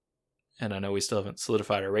 And I know we still haven't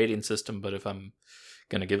solidified our rating system, but if I'm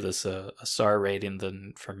going to give this a star rating,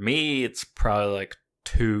 then for me, it's probably like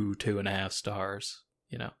 2.5 stars.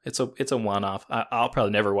 You know, it's a one-off. I'll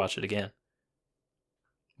probably never watch it again.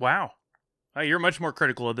 Wow. You're much more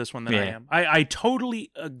critical of this one than I am. I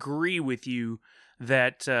totally agree with you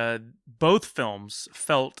that both films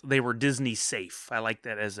felt they were Disney safe. I like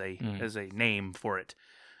that as a name for it,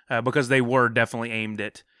 because they were definitely aimed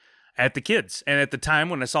at the kids. And at the time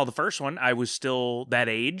when I saw the first one, I was still that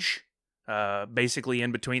age, basically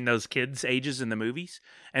in between those kids' ages in the movies.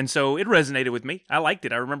 And so it resonated with me. I liked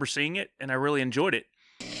it. I remember seeing it, and I really enjoyed it.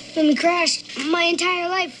 When we crashed, my entire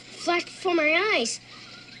life flashed before my eyes.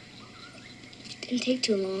 Didn't take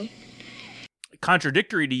too long.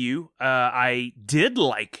 Contradictory to you, I did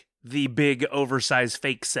like the big oversized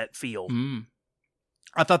fake set feel.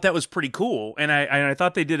 I thought that was pretty cool, and I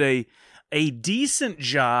thought they did a decent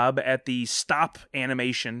job at the stop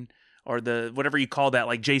animation, or the whatever you call that,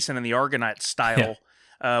 like Jason and the Argonauts style,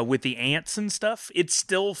 with the ants and stuff. It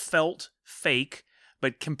still felt fake,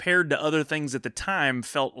 but compared to other things at the time,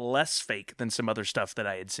 felt less fake than some other stuff that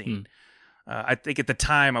I had seen. I think at the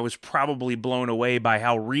time I was probably blown away by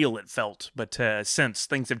how real it felt, but since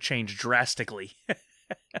things have changed drastically.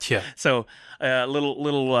 Yeah. So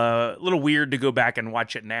little weird to go back and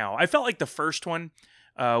watch it now. I felt like the first one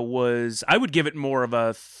I would give it more of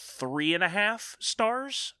a 3.5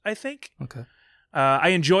 stars, I think. Okay. I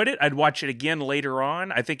enjoyed it. I'd watch it again later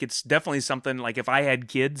on. I think it's definitely something like if I had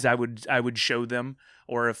kids, I would show them,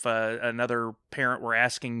 or if another parent were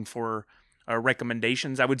asking for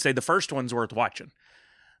recommendations, I would say the first one's worth watching.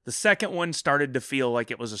 The second one started to feel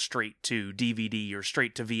like it was a straight to DVD or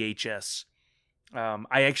straight to VHS.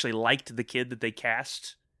 I actually liked the kid that they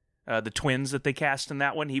cast, the twins that they cast in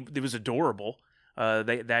that one. He was adorable,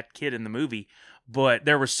 that kid in the movie, but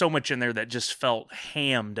there was so much in there that just felt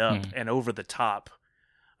hammed up and over the top.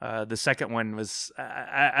 The second one was,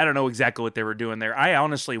 I don't know exactly what they were doing there. I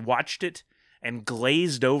honestly watched it and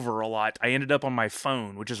glazed over a lot. I ended up on my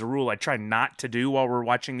phone, which is a rule I try not to do while we're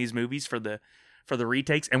watching these movies for the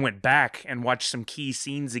retakes, and went back and watched some key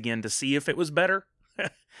scenes again to see if it was better.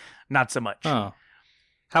 Not so much. Oh.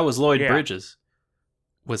 How was Lloyd Bridges?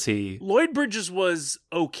 Was he... Lloyd Bridges was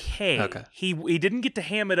okay. He didn't get to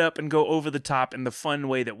ham it up and go over the top in the fun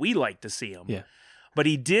way that we like to see him. Yeah. But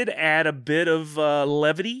he did add a bit of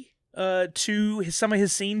levity to some of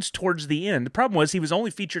his scenes towards the end. The problem was he was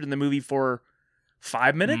only featured in the movie for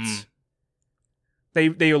 5 minutes.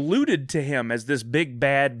 They alluded to him as this big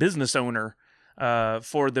bad business owner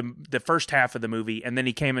for the first half of the movie, and then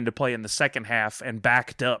he came into play in the second half and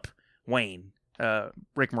backed up Wayne,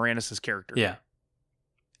 Rick Moranis' character. Yeah.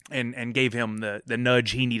 And gave him the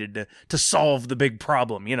nudge he needed to solve the big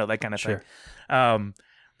problem, that kind of thing.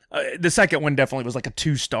 The second one definitely was like a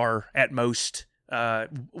 2-star at most.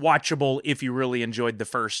 Watchable if you really enjoyed the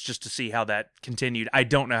first, just to see how that continued. I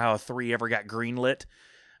don't know how a 3 ever got greenlit,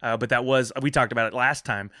 but we talked about it last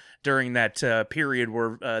time, during that period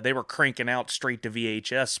where they were cranking out straight to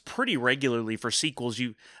VHS pretty regularly for sequels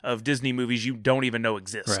of Disney movies you don't even know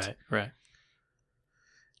exist. Right.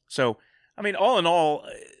 So, I mean, all in all,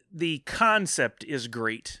 the concept is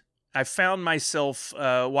great. I found myself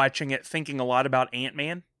watching it thinking a lot about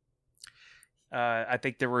Ant-Man. I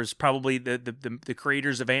think there was probably the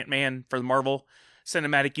creators of Ant-Man for the Marvel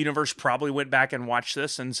Cinematic Universe probably went back and watched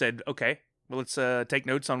this and said, okay, well, let's take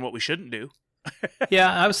notes on what we shouldn't do.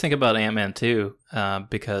 Yeah, I was thinking about Ant-Man too,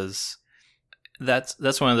 because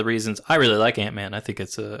that's one of the reasons I really like Ant-Man. I think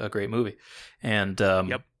it's a great movie. And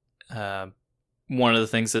one of the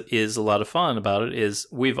things that is a lot of fun about it is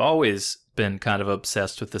we've always been kind of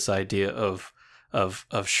obsessed with this idea of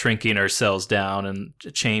shrinking ourselves down and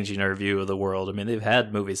changing our view of the world. I mean, they've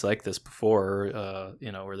had movies like this before,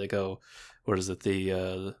 where they go, what is it,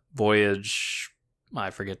 the Voyage, I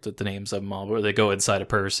forget the names of them all, where they go inside a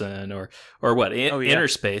person or what? Inner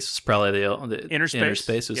Space was probably the Inner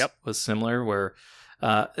Space was similar, where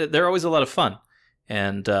they're always a lot of fun.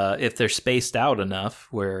 And if they're spaced out enough,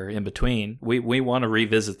 where in between, we want to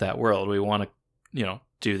revisit that world. We want to,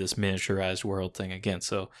 do this miniaturized world thing again.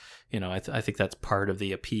 So, I think that's part of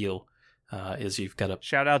the appeal, is you've got to...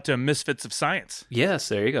 Shout out to Misfits of Science. Yes,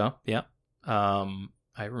 there you go. Yeah. I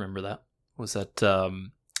remember that. Was that...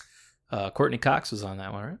 Courtney Cox was on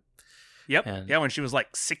that one, right? Yep. And, when she was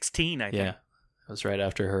like 16, I think. Yeah. It was right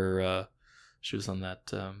after her... she was on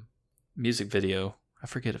that music video. I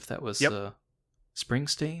forget if that was...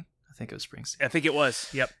 Springsteen? I think it was Springsteen. I think it was.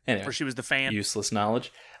 Yep. Anyway, where she was the fan. Useless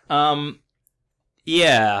knowledge.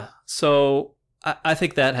 Yeah. So I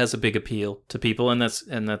think that has a big appeal to people, and that's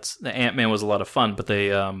the Ant-Man was a lot of fun, but they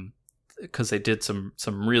because they did some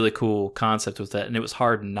really cool concept with that, and it was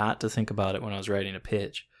hard not to think about it when I was writing a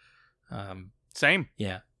pitch. Same.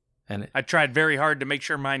 Yeah. And I tried very hard to make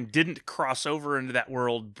sure mine didn't cross over into that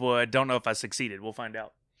world, but don't know if I succeeded. We'll find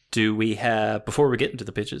out. do we have, before we get into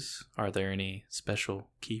the pitches, are there any special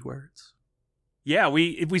keywords? Yeah,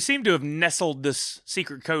 we seem to have nestled this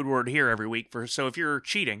secret code word here every week. So if you're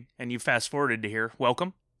cheating and you fast forwarded to here,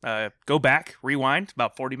 welcome. Go back, rewind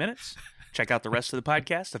about 40 minutes. Check out the rest of the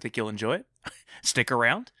podcast. I think you'll enjoy it. Stick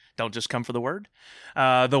around. Don't just come for the word.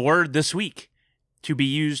 The word this week to be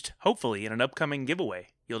used, hopefully, in an upcoming giveaway.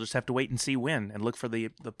 You'll just have to wait and see when and look for the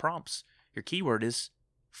prompts. Your keyword is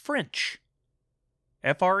French.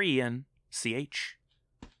 F-R-E-N-C-H.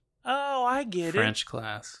 Oh, I get French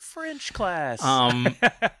class. French class.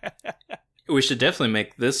 We should definitely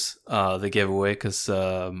make this the giveaway because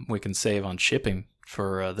we can save on shipping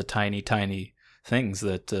for the tiny things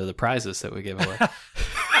that the prizes that we give away.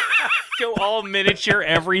 Go all miniature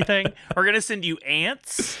everything. We're going to send you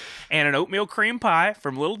ants and an oatmeal cream pie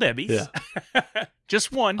from Little Debbie's. Yeah.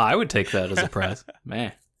 Just one. I would take that as a prize.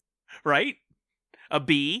 Man. Right? A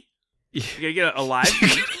bee. You're going to get a live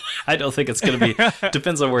bee. I don't think it's going to be.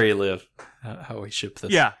 Depends on where you live, how we ship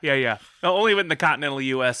this. Yeah. Only in the continental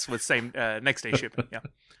U.S. with same next day shipping. Yeah.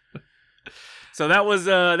 So that was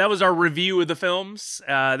our review of the films.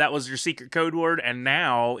 That was your secret code word, and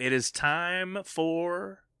now it is time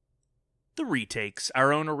for the retakes,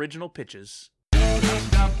 our own original pitches.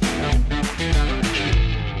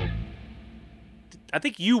 I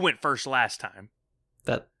think you went first last time.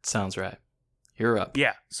 That sounds right. You're up.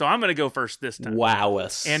 Yeah, so I'm going to go first this time. Wow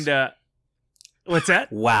us. And what's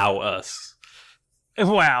that? Wow us.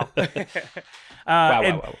 Wow.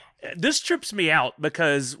 Wow. This trips me out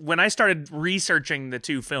because when I started researching the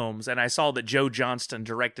two films and I saw that Joe Johnston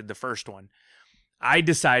directed the first one, I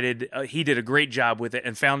decided he did a great job with it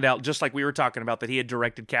and found out, just like we were talking about, that he had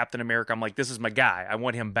directed Captain America. I'm like, this is my guy. I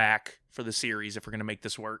want him back for the series if we're going to make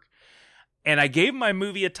this work. And I gave my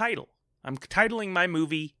movie a title. I'm titling my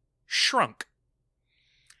movie Shrunk.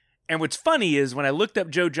 And what's funny is when I looked up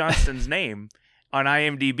Joe Johnston's name on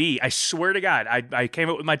IMDb, I swear to God, I came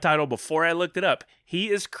up with my title before I looked it up. He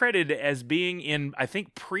is credited as being in, I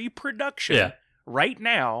think, pre-production right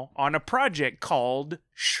now on a project called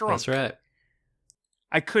Shrunk. That's right.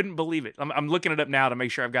 I couldn't believe it. I'm looking it up now to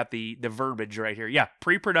make sure I've got the verbiage right here. Yeah,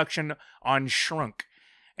 pre-production on Shrunk.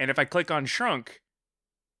 And if I click on Shrunk,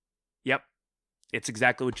 yep, it's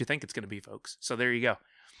exactly what you think it's going to be, folks. So there you go.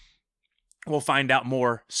 We'll find out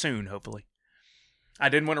more soon, hopefully. I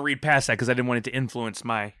didn't want to read past that because I didn't want it to influence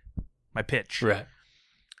my pitch. Right.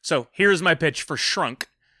 So here's my pitch for Shrunk,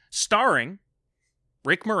 starring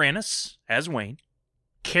Rick Moranis as Wayne,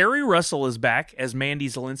 Kerry Russell is back as Mandy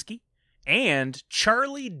Zielinski, and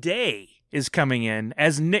Charlie Day is coming in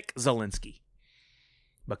as Nick Zielinski.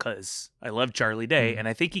 Because I love Charlie Day, and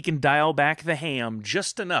I think he can dial back the ham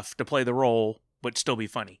just enough to play the role, but still be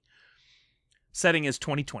funny. Setting is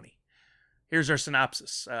 2020. Here's our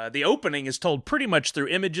synopsis. The opening is told pretty much through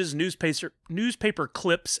images, newspaper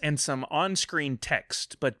clips, and some on-screen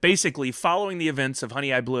text. But basically, following the events of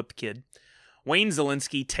Honey, I Blew Up the Kid, Wayne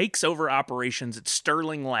Zielinski takes over operations at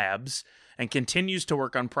Sterling Labs and continues to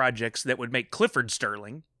work on projects that would make Clifford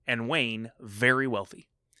Sterling and Wayne very wealthy.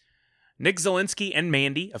 Nick Zielinski and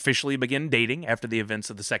Mandy officially begin dating after the events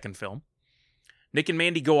of the second film. Nick and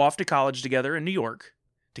Mandy go off to college together in New York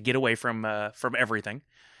to get away from everything.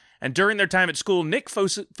 And during their time at school, Nick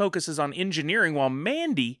focuses on engineering while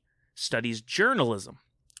Mandy studies journalism.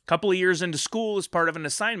 A couple of years into school, as part of an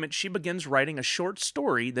assignment, she begins writing a short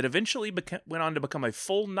story that eventually went on to become a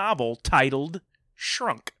full novel titled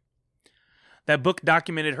Shrunk. That book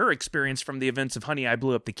documented her experience from the events of Honey, I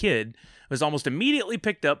Blew Up the Kid, was almost immediately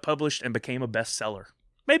picked up, published, and became a bestseller.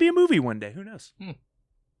 Maybe a movie one day, who knows?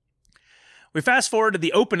 We fast forward to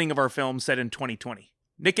the opening of our film set in 2020.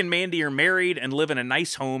 Nick and Mandy are married and live in a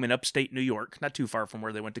nice home in upstate New York, not too far from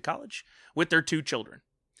where they went to college, with their 2 children.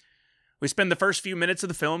 We spend the first few minutes of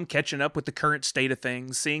the film catching up with the current state of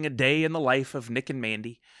things, seeing a day in the life of Nick and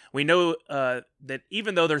Mandy. We know that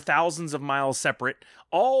even though they're thousands of miles separate,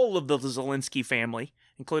 all of the Zielinski family,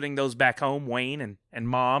 including those back home, Wayne and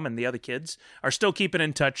Mom and the other kids, are still keeping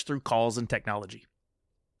in touch through calls and technology.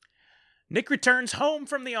 Nick returns home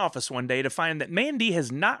from the office one day to find that Mandy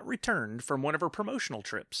has not returned from one of her promotional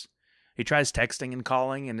trips. He tries texting and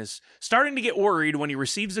calling and is starting to get worried when he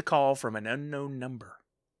receives a call from an unknown number.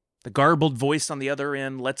 The garbled voice on the other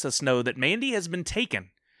end lets us know that Mandy has been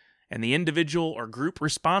taken, and the individual or group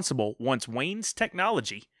responsible wants Wayne's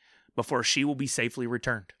technology before she will be safely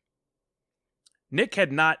returned. Nick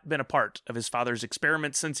had not been a part of his father's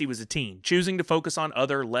experiments since he was a teen, choosing to focus on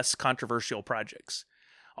other, less controversial projects.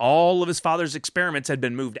 All of his father's experiments had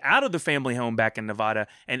been moved out of the family home back in Nevada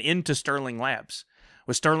and into Sterling Labs.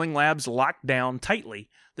 With Sterling Labs locked down tightly,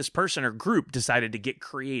 this person or group decided to get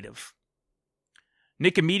creative.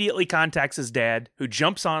 Nick immediately contacts his dad, who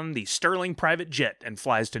jumps on the Sterling private jet and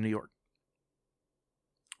flies to New York.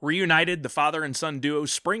 Reunited, the father and son duo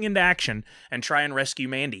spring into action and try and rescue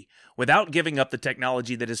Mandy, without giving up the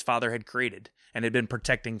technology that his father had created and had been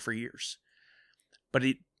protecting for years.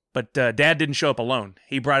 But Dad didn't show up alone.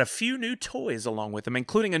 He brought a few new toys along with him,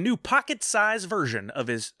 including a new pocket-sized version of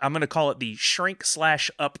his, I'm going to call it the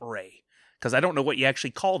shrink/up ray, because I don't know what you actually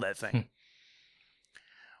call that thing.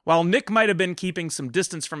 While Nick might have been keeping some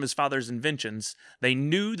distance from his father's inventions, they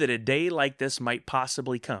knew that a day like this might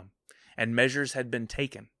possibly come, and measures had been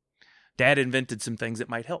taken. Dad invented some things that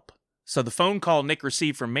might help. So the phone call Nick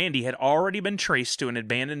received from Mandy had already been traced to an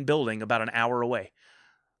abandoned building about an hour away.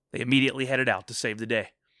 They immediately headed out to save the day.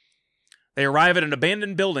 They arrive at an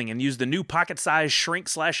abandoned building and use the new pocket-sized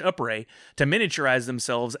shrink/up ray to miniaturize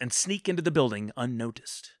themselves and sneak into the building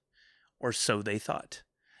unnoticed. Or so they thought.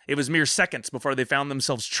 It was mere seconds before they found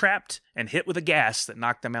themselves trapped and hit with a gas that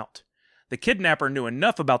knocked them out. The kidnapper knew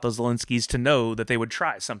enough about the Zelenskys to know that they would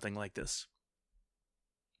try something like this.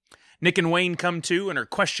 Nick and Wayne come to and are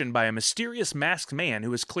questioned by a mysterious masked man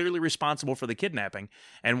who is clearly responsible for the kidnapping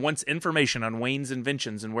and wants information on Wayne's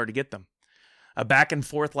inventions and where to get them. A back and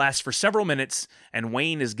forth lasts for several minutes, and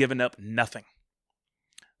Wayne is given up nothing.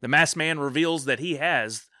 The masked man reveals that he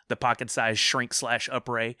has the pocket-sized shrink/up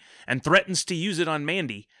ray and threatens to use it on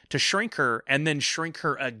Mandy to shrink her and then shrink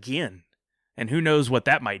her again. And who knows what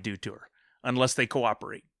that might do to her, unless they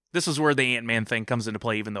cooperate. This is where the Ant-Man thing comes into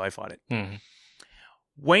play, even though I fought it. Mm-hmm.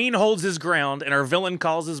 Wayne holds his ground, and our villain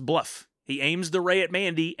calls his bluff. He aims the ray at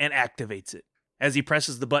Mandy and activates it. As he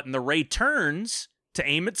presses the button, the ray turns to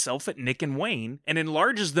aim itself at Nick and Wayne and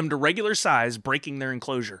enlarges them to regular size, breaking their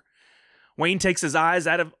enclosure. Wayne takes his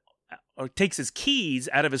keys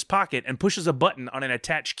out of his pocket and pushes a button on an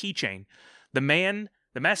attached keychain. The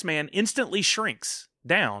masked man instantly shrinks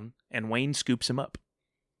down, and Wayne scoops him up.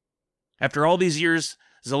 After all these years,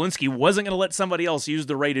 Zelensky wasn't going to let somebody else use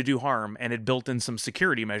the ray to do harm and had built in some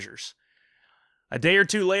security measures. A day or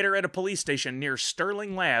two later at a police station near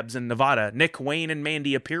Sterling Labs in Nevada, Nick, Wayne, and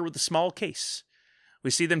Mandy appear with a small case.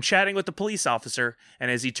 We see them chatting with the police officer, and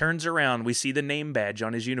as he turns around, we see the name badge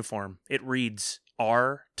on his uniform. It reads,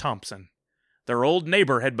 R. Thompson. Their old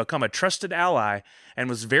neighbor had become a trusted ally and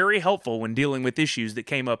was very helpful when dealing with issues that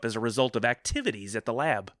came up as a result of activities at the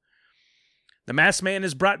lab. The masked man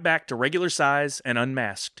is brought back to regular size and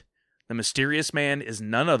unmasked. The mysterious man is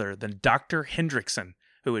none other than Dr. Hendrickson,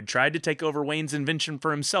 who had tried to take over Wayne's invention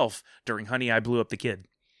for himself during Honey, I Blew Up the Kid.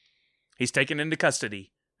 He's taken into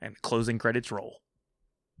custody, and closing credits roll.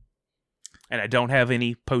 And I don't have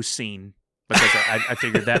any post-scene because I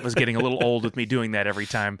figured that was getting a little old with me doing that every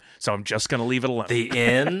time, so I'm just going to leave it alone. The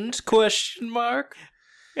end? Question mark?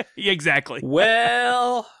 Exactly.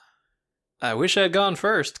 Well, I wish I'd gone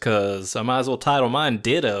first, because I might as well title mine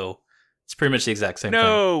Ditto. It's pretty much the exact same thing.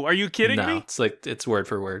 No, are you kidding me? No, it's word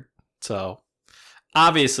for word. So,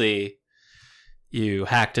 obviously, you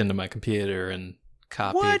hacked into my computer and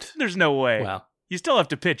copied. What? There's no way. Well, you still have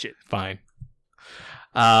to pitch it. Fine.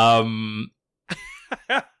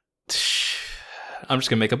 I'm just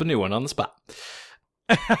gonna make up a new one on the spot.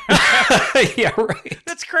 Yeah, right.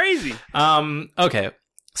 That's crazy. Okay.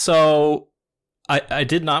 So I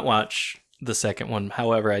did not watch the second one.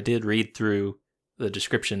 However, I did read through the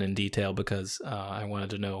description in detail because I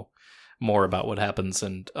wanted to know more about what happens,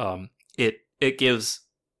 and it gives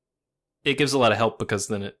a lot of help because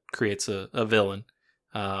then it creates a villain,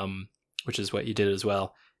 which is what you did as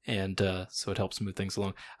well, and so it helps move things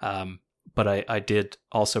along. But I did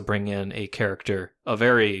also bring in a character, a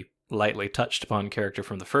very lightly touched upon character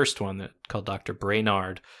from the first one called Dr.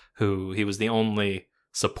 Brainard, who he was the only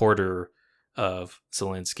supporter of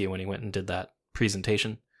Zelensky when he went and did that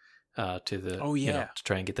presentation to the to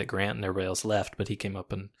try and get that grant, and everybody else left, but he came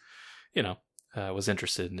up and was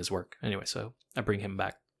interested in his work anyway, so I bring him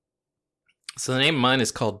back. So the name of mine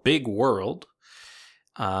is called Big World.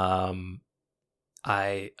 I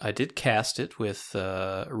did cast it with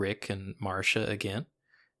Rick and Marcia again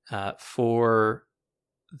for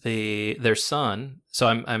their son. So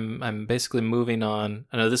I'm basically moving on.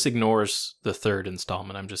 I know this ignores the third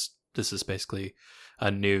installment. This is basically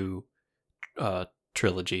a new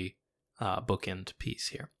trilogy bookend piece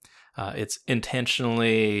here. It's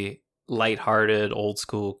intentionally lighthearted, old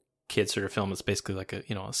school kid sort of film. It's basically like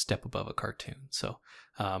a step above a cartoon. So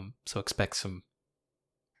expect some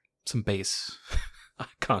some base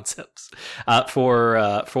concepts. For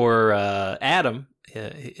Adam,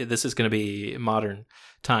 this is going to be modern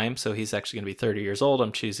time, so he's actually going to be 30 years old.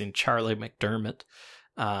 I'm choosing Charlie McDermott.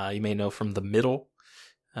 You may know from The Middle.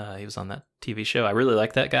 He was on that TV show. I really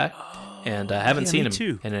like that guy, and I haven't seen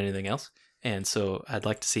him in anything else, and so I'd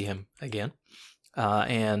like to see him again.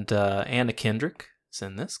 And Anna Kendrick is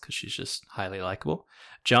in this because she's just highly likable.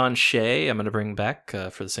 John Shea, I'm going to bring back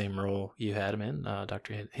for the same role you had him in,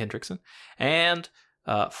 Dr. Hendrickson. And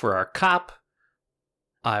for our cop,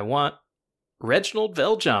 I want Reginald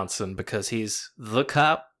VelJohnson because he's the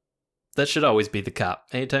cop that should always be the cop.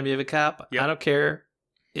 Anytime you have a cop, I don't care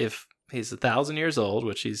if he's 1,000 years old,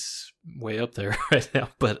 which he's way up there right now,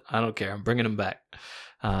 but I don't care. I'm bringing him back.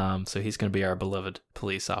 So he's going to be our beloved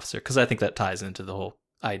police officer because I think that ties into the whole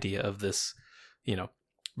idea of this,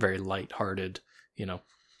 very lighthearted,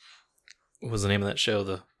 what was the name of that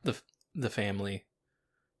show? The family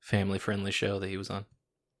friendly show that he was on.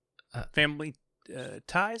 Family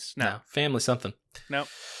Ties? No. Family something. No.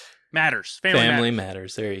 Matters. Family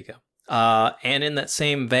Matters. There you go. And in that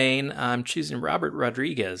same vein, I'm choosing Robert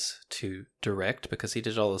Rodriguez to direct because he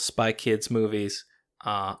did all the Spy Kids movies.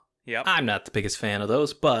 Yep. I'm not the biggest fan of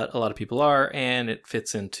those, but a lot of people are, and it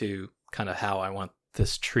fits into kind of how I want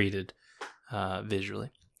this treated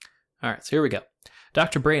visually. All right, so here we go.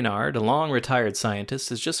 Dr. Brainard, a long-retired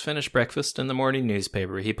scientist, has just finished breakfast in the morning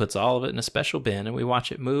newspaper. He puts all of it in a special bin, and we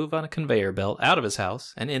watch it move on a conveyor belt out of his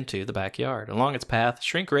house and into the backyard. Along its path,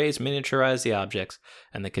 shrink rays miniaturize the objects,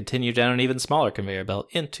 and they continue down an even smaller conveyor belt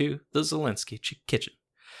into the Zelinsky kitchen.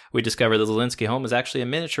 We discover the Zelinsky home is actually a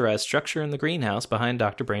miniaturized structure in the greenhouse behind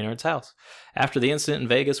Dr. Brainard's house. After the incident in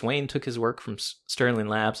Vegas, Wayne took his work from Sterling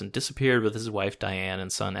Labs and disappeared with his wife Diane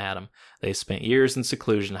and son Adam. They spent years in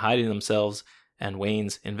seclusion, hiding themselves and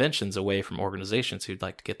Wayne's inventions away from organizations who'd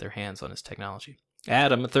like to get their hands on his technology.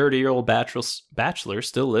 Adam, a 30-year-old bachelor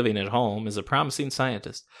still living at home, is a promising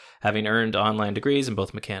scientist. Having earned online degrees in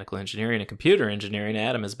both mechanical engineering and computer engineering,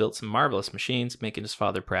 Adam has built some marvelous machines, making his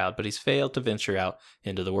father proud, but he's failed to venture out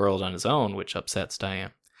into the world on his own, which upsets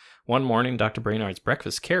Diane. One morning, Dr. Brainard's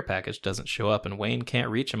breakfast care package doesn't show up, and Wayne can't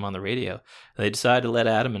reach him on the radio. They decide to let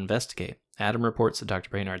Adam investigate. Adam reports that Dr.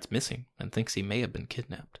 Brainard's missing and thinks he may have been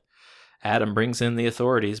kidnapped. Adam brings in the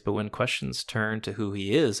authorities, but when questions turn to who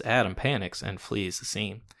he is, Adam panics and flees the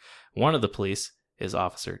scene. One of the police is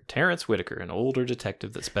Officer Terrence Whitaker, an older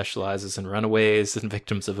detective that specializes in runaways and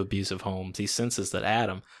victims of abusive homes. He senses that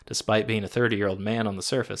Adam, despite being a 30-year-old man on the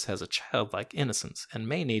surface, has a childlike innocence and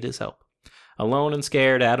may need his help. Alone and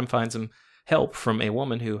scared, Adam finds him help from a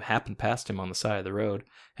woman who happened past him on the side of the road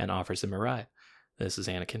and offers him a ride. This is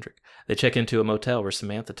Anna Kendrick. They check into a motel where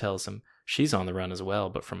Samantha tells him she's on the run as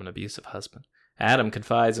well, but from an abusive husband. Adam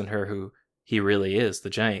confides in her who he really is, the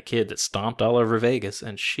giant kid that stomped all over Vegas,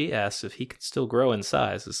 and she asks if he can still grow in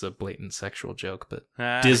size. This is a blatant sexual joke, but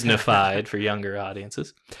Disneyfied for younger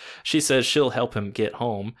audiences. She says she'll help him get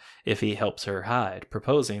home if he helps her hide,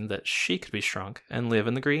 proposing that she could be shrunk and live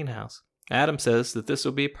in the greenhouse. Adam says that this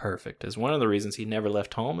will be perfect, as one of the reasons he never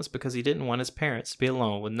left home is because he didn't want his parents to be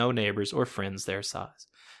alone with no neighbors or friends their size.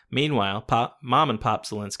 Meanwhile, Mom and Pop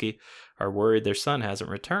Zelinsky are worried their son hasn't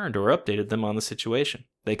returned or updated them on the situation.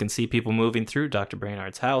 They can see people moving through Dr.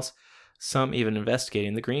 Brainard's house, some even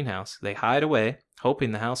investigating the greenhouse. They hide away,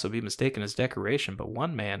 hoping the house will be mistaken as decoration, but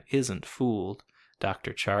one man isn't fooled.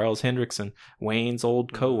 Dr. Charles Hendrickson, Wayne's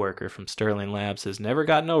old co-worker from Sterling Labs, has never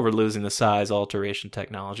gotten over losing the size alteration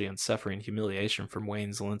technology and suffering humiliation from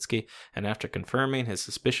Wayne Zelinsky, and after confirming his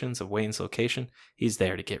suspicions of Wayne's location, he's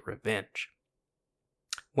there to get revenge.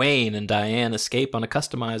 Wayne and Diane escape on a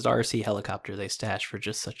customized RC helicopter they stashed for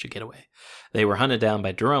just such a getaway. They were hunted down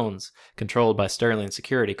by drones, controlled by Sterling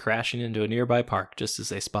security, crashing into a nearby park just as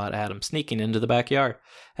they spot Adam sneaking into the backyard.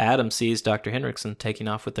 Adam sees Dr. Hendrickson taking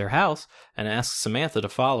off with their house and asks Samantha to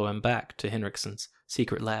follow him back to Hendrickson's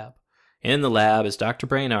secret lab. In the lab is Dr.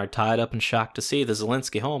 Brainard, tied up and shocked to see the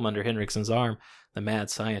Zelinsky home under Hendrickson's arm. The mad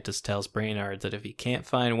scientist tells Brainard that if he can't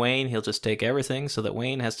find Wayne, he'll just take everything so that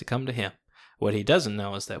Wayne has to come to him. What he doesn't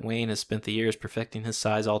know is that Wayne has spent the years perfecting his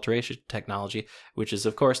size alteration technology, which is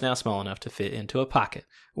of course now small enough to fit into a pocket.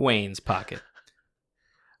 Wayne's pocket.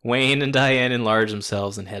 Wayne and Diane enlarge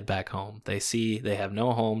themselves and head back home. They see they have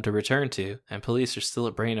no home to return to, and police are still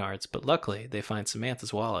at Brainard's, but luckily they find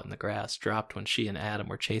Samantha's wallet in the grass, dropped when she and Adam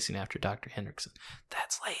were chasing after Dr. Hendrickson.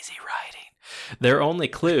 That's lazy writing. Their only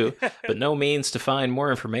clue, but no means to find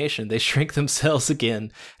more information, they shrink themselves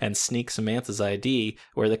again and sneak Samantha's ID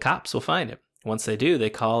where the cops will find him. Once they do, they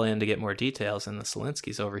call in to get more details, and the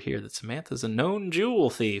Zelinskys overhear that Samantha's a known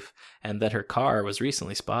jewel thief and that her car was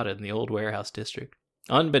recently spotted in the old warehouse district.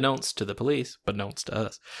 Unbeknownst to the police, but beknownst to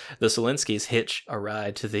us, the Selinskys hitch a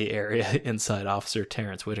ride to the area inside Officer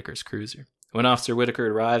Terrence Whitaker's cruiser. When Officer Whitaker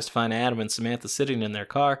arrives to find Adam and Samantha sitting in their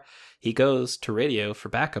car, he goes to radio for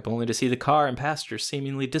backup only to see the car and passengers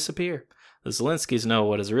seemingly disappear. The Selinskys know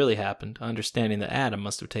what has really happened, understanding that Adam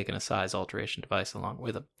must have taken a size alteration device along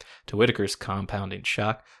with him. To Whitaker's compounding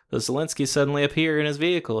shock, the Selinskys suddenly appear in his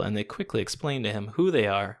vehicle, and they quickly explain to him who they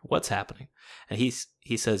are, what's happening. And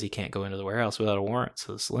he says he can't go into the warehouse without a warrant,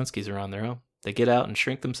 so the Selinskys are on their own. They get out and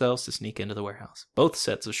shrink themselves to sneak into the warehouse. Both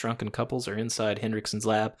sets of shrunken couples are inside Hendrickson's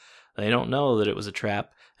lab. They don't know that it was a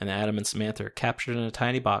trap, and Adam and Samantha are captured in a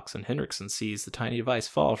tiny box, and Hendrickson sees the tiny device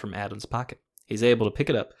fall from Adam's pocket. He's able to pick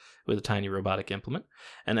it up with a tiny robotic implement,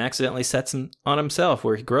 and accidentally sets him on himself,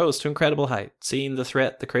 where he grows to incredible height. Seeing the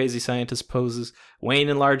threat the crazy scientist poses, Wayne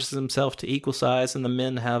enlarges himself to equal size, and the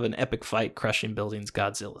men have an epic fight, crushing buildings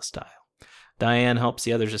Godzilla style. Diane helps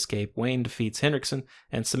the others escape. Wayne defeats Hendrickson,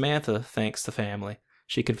 and Samantha thanks the family.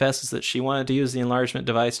 She confesses that she wanted to use the enlargement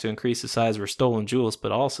device to increase the size of her stolen jewels,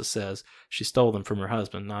 but also says she stole them from her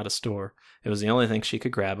husband, not a store. It was the only thing she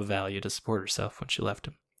could grab of value to support herself when she left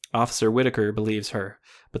him. Officer Whitaker believes her,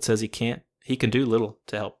 but says he can do little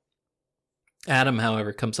to help. Adam,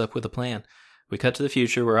 however, comes up with a plan. We cut to the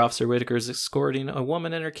future where Officer Whitaker is escorting a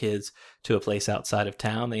woman and her kids to a place outside of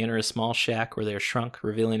town. They enter a small shack where they are shrunk,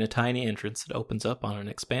 revealing a tiny entrance that opens up on an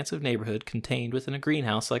expansive neighborhood contained within a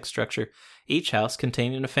greenhouse-like structure, each house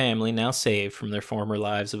containing a family now saved from their former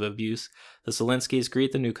lives of abuse. The Selinskys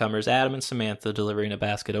greet the newcomers, Adam and Samantha, delivering a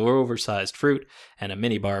basket of oversized fruit and a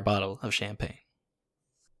minibar bottle of champagne.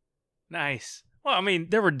 Nice. Well, I mean,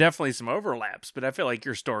 there were definitely some overlaps, but I feel like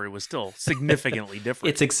your story was still significantly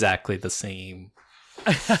different. It's exactly the same.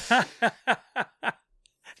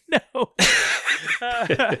 No.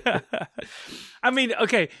 I mean,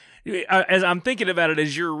 okay, as I'm thinking about it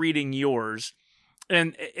as you're reading yours,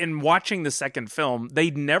 and watching the second film, they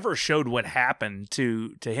never showed what happened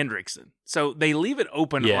to Hendrickson. So they leave it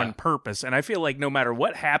open on purpose, and I feel like no matter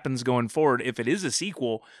what happens going forward, if it is a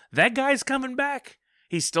sequel, that guy's coming back.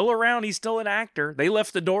 He's still around. He's still an actor. They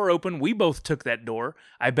left the door open. We both took that door.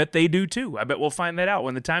 I bet they do too. I bet we'll find that out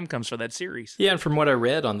when the time comes for that series. Yeah, and from what I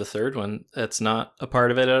read on the third one, that's not a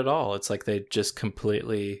part of it at all. It's like they just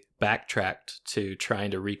completely backtracked to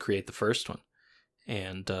trying to recreate the first one.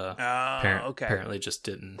 And apparently just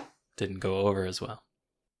didn't go over as well.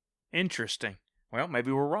 Interesting. Well,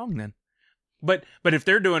 maybe we're wrong then. But if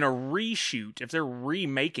they're doing a reshoot, if they're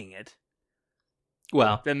remaking it,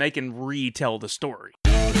 well, then they can retell the story.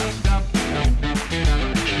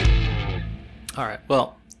 All right.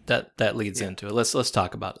 Well, that leads into it. Let's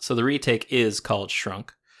talk about it. So the retake is called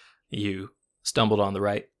Shrunk. You stumbled on the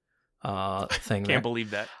right thing. Can't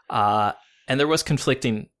believe that. And there was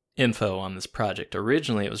conflicting info on this project.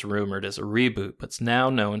 Originally, it was rumored as a reboot, but it's now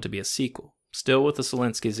known to be a sequel. Still with the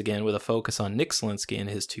Selinskys again, with a focus on Nick Selinsky and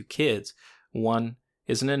his two kids. One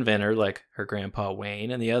is an inventor like her grandpa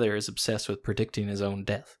Wayne, and the other is obsessed with predicting his own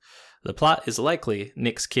death. The plot is likely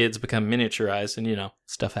Nick's kids become miniaturized, and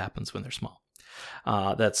stuff happens when they're small.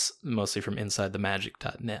 That's mostly from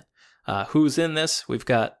InsideTheMagic.net. Who's in this? We've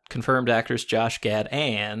got confirmed actors Josh Gad,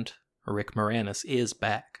 and Rick Moranis is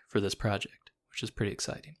back for this project, which is pretty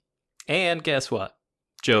exciting. And guess what?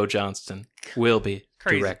 Joe Johnston will be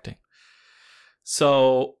directing.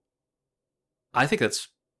 So I think that's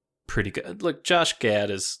pretty good. Look, Josh Gad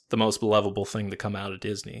is the most lovable thing to come out of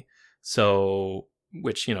Disney. So,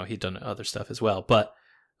 which, he'd done other stuff as well, but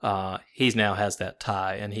he now has that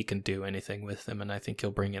tie and he can do anything with them, and I think he'll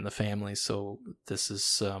bring in the family. So this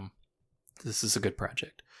is a good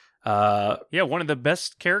project. Yeah, one of the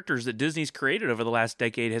best characters that Disney's created over the last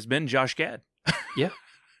decade has been Josh Gad. Yeah,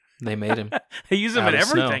 they made him. They use him in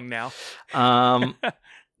everything now. Todd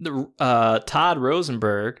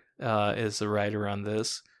Rosenberg is the writer on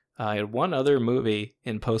this. I had one other movie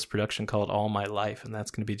in post-production called All My Life, and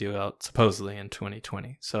that's going to be due out supposedly in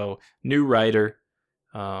 2020. So, new writer,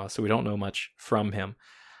 so we don't know much from him.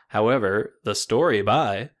 However, the story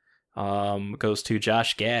by goes to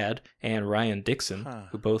Josh Gad and Ryan Dixon,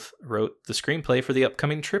 who both wrote the screenplay for the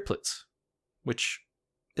upcoming Triplets, which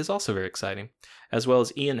is also very exciting, as well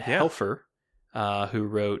as Ian Helfer, who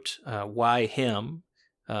wrote Why Him,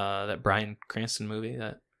 that Bryan Cranston movie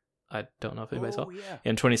that I don't know if anybody saw,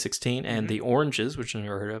 in 2016, and The Oranges, which I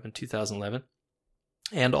never heard of, in 2011,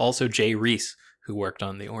 and also Jay Reese, who worked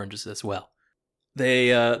on The Oranges as well.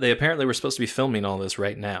 They apparently were supposed to be filming all this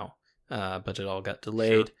right now, but it all got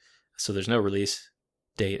delayed, so there's no release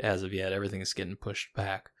date as of yet. Everything is getting pushed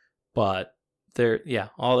back, but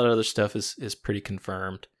all that other stuff is pretty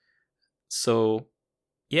confirmed. So,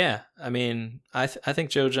 yeah, I mean, I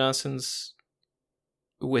think Joe Johnston's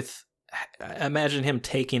with imagine him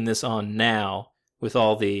taking this on now with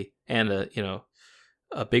all the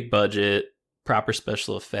a big budget, proper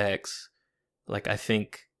special effects. Like, I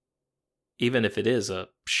think even if it is a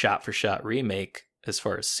shot for shot remake as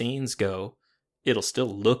far as scenes go, it'll still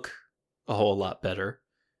look a whole lot better.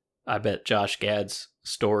 I bet Josh Gad's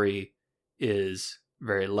story is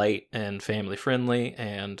very light and family friendly,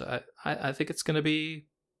 and I think it's going to be,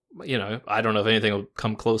 I don't know if anything will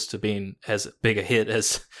come close to being as big a hit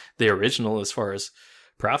as the original as far as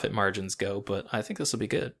profit margins go, but I think this will be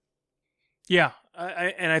good. Yeah,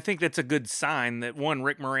 and I think that's a good sign that, one,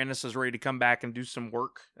 Rick Moranis is ready to come back and do some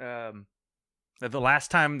work. The last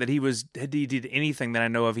time that he did anything that I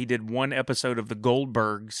know of, he did one episode of The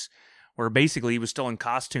Goldbergs, where basically he was still in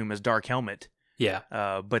costume as Dark Helmet. Yeah.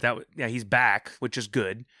 But he's back, which is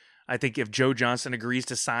good. I think if Joe Johnston agrees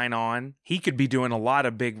to sign on, he could be doing a lot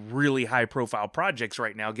of big, really high-profile projects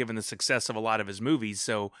right now, given the success of a lot of his movies.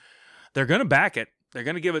 So they're going to back it. They're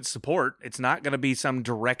going to give it support. It's not going to be some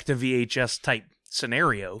direct-to-VHS type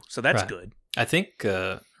scenario, so that's good. I think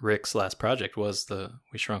Rick's last project was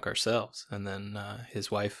We Shrunk Ourselves, and then his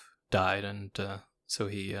wife died, and so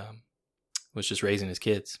he was just raising his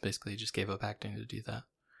kids. Basically, he just gave up acting to do that.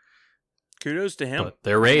 Kudos to him. But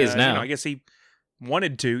they're raised now. I guess he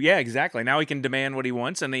wanted to. Yeah, exactly. Now he can demand what he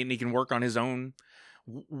wants, and he can work on his own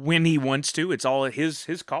when he wants to. It's all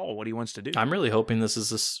his call, what he wants to do. I'm really hoping this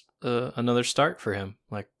is another start for him,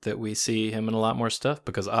 like that we see him in a lot more stuff,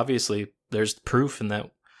 because obviously there's proof in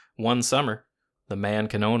that one summer the man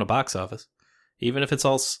can own a box office. Even if it's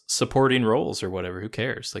all supporting roles or whatever, who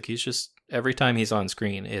cares? Like, he's just, every time he's on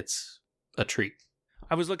screen, it's a treat.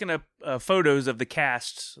 I was looking up photos of the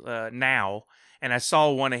cast now, and I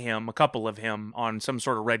saw a couple of him on some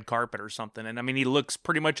sort of red carpet or something. And I mean, he looks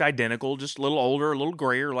pretty much identical, just a little older, a little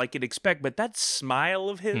grayer, like you'd expect. But that smile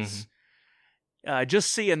of his,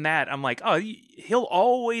 just seeing that, I'm like, oh, he'll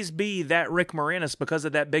always be that Rick Moranis because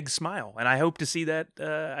of that big smile. And I hope to see that.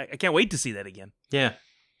 I can't wait to see that again. Yeah.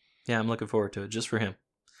 Yeah, I'm looking forward to it just for him.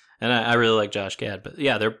 And I really like Josh Gad, but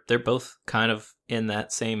yeah, they're both kind of in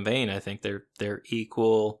that same vein. I think they're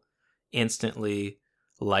equal, instantly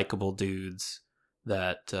likable dudes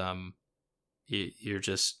that you're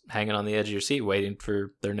just hanging on the edge of your seat, waiting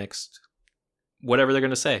for their next whatever they're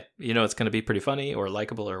going to say. It's going to be pretty funny or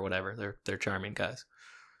likable or whatever. They're charming guys.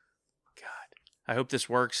 God, I hope this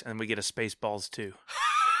works and we get a Spaceballs too.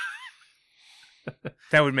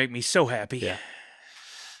 That would make me so happy. Yeah.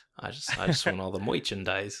 I just want all the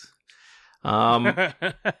merchandise. All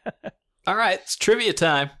right, it's trivia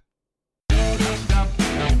time.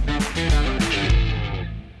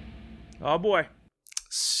 Oh boy.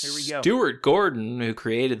 Here we go. Stuart Gordon, who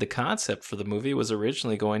created the concept for the movie, was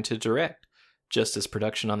originally going to direct. Just as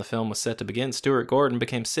production on the film was set to begin, Stuart Gordon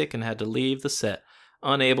became sick and had to leave the set.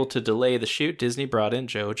 Unable to delay the shoot, Disney brought in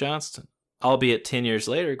Joe Johnston. Albeit 10 years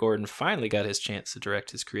later, Gordon finally got his chance to direct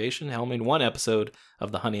his creation, helming one episode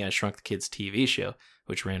of the Honey, I Shrunk the Kids TV show,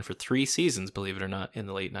 which ran for 3 seasons, believe it or not, in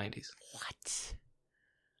the late 90s. What?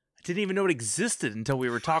 I didn't even know it existed until we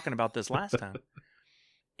were talking about this last time.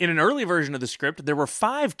 In an early version of the script, there were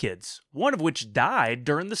 5 kids, one of which died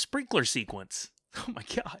during the sprinkler sequence. Oh my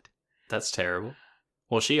God. That's terrible.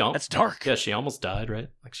 Well, that's dark. Yeah, she almost died, right?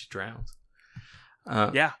 Like she drowns.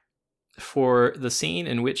 Yeah. For the scene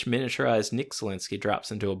in which miniaturized Nick Zelinsky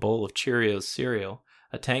drops into a bowl of Cheerios cereal,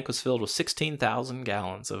 a tank was filled with 16,000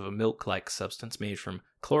 gallons of a milk-like substance made from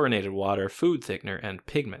chlorinated water, food thickener, and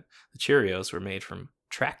pigment. The Cheerios were made from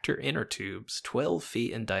tractor inner tubes, 12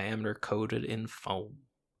 feet in diameter, coated in foam.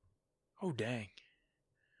 Oh, dang.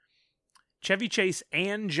 Chevy Chase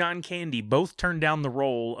and John Candy both turned down the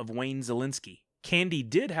role of Wayne Zelinsky. Candy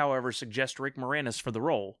did, however, suggest Rick Moranis for the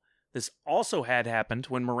role. This also had happened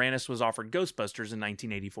when Moranis was offered Ghostbusters in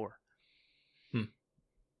 1984.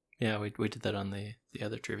 Yeah, we did that on the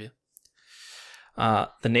other trivia.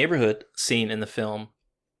 The neighborhood scene in the film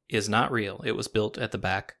is not real. It was built at the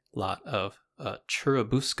back lot of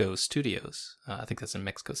Churubusco Studios. I think that's in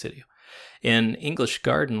Mexico City. An English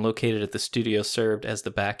garden located at the studio served as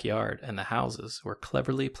the backyard, and the houses were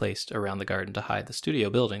cleverly placed around the garden to hide the studio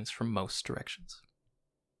buildings from most directions.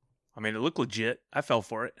 I mean, it looked legit. I fell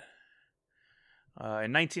for it.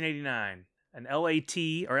 In 1989, an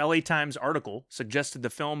LA Times article suggested the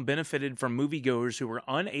film benefited from moviegoers who were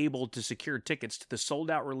unable to secure tickets to the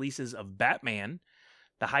sold-out releases of Batman,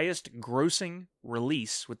 the highest grossing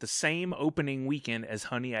release with the same opening weekend as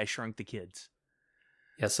Honey, I Shrunk the Kids.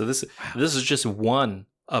 Yeah, so this is just one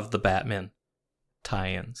of the Batman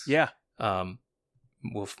tie-ins. Yeah.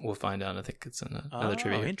 We'll find out. I think it's in another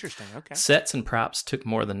trivia. Oh, interesting. Okay. Sets and props took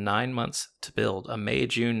more than 9 months to build. A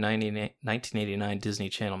May-June 1989 Disney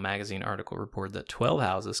Channel magazine article reported that 12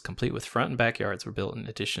 houses, complete with front and backyards, were built in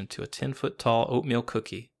addition to a 10-foot-tall oatmeal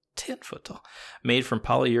cookie, 10-foot tall, made from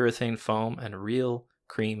polyurethane foam and real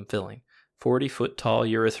cream filling. 40-foot-tall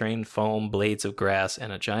urethane foam blades of grass,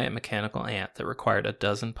 and a giant mechanical ant that required a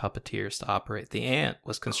dozen puppeteers to operate. The ant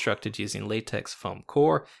was constructed using latex foam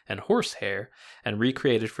core and horsehair and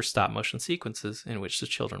recreated for stop-motion sequences in which the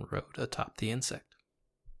children rode atop the insect.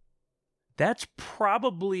 That's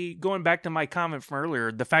probably, going back to my comment from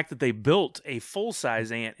earlier, the fact that they built a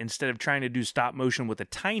full-size ant instead of trying to do stop-motion with a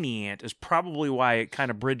tiny ant is probably why it kind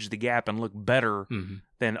of bridged the gap and looked better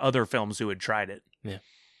than other films who had tried it. Yeah.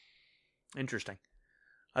 Interesting.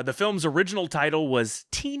 The film's original title was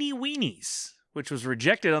Teeny Weenies, which was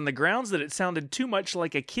rejected on the grounds that it sounded too much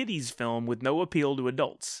like a kiddies film with no appeal to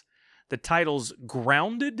adults. The titles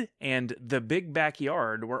Grounded and The Big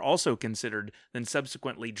Backyard were also considered, then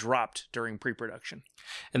subsequently dropped during pre-production.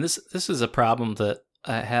 And this is a problem that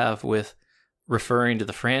I have with referring to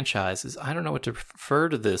the franchise. Is I don't know what to refer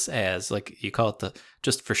to this as. Like, you call it the,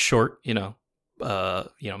 just for short,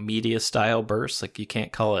 media style bursts. Like, you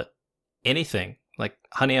can't call it anything. Like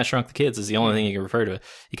Honey, I Shrunk the Kids is the only thing you can refer to it.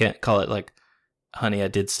 You can't call it like Honey, I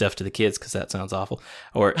Did Stuff to the Kids, because that sounds awful.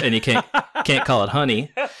 And you can't call it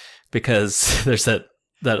Honey because there's that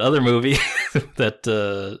other movie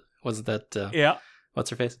that wasn't that yeah,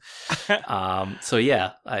 what's her face. So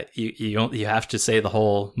yeah, you have to say the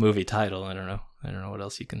whole movie title. I don't know what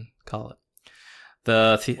else you can call it.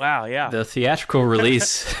 The theatrical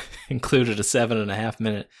release included a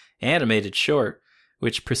 7.5-minute animated short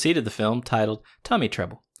which preceded the film, titled Tummy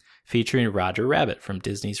Trouble, featuring Roger Rabbit from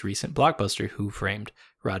Disney's recent blockbuster Who Framed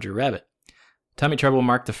Roger Rabbit. Tummy Trouble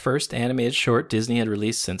marked the first animated short Disney had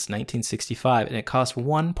released since 1965, and it cost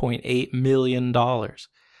 $1.8 million.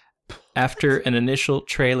 After an initial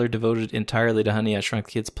trailer devoted entirely to Honey, I Shrunk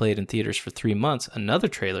the Kids played in theaters for 3 months, another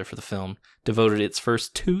trailer for the film devoted its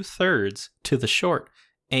first 2/3 to the short,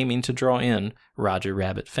 aiming to draw in Roger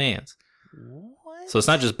Rabbit fans. What? So it's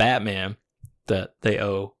not just Batman that they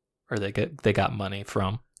owe or they got money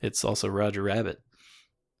from. It's also Roger Rabbit.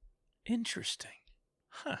 Interesting.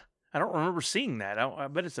 Huh. I don't remember seeing that. I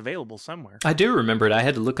bet it's available somewhere. I do remember it. I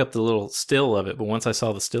had to look up the little still of it, but once I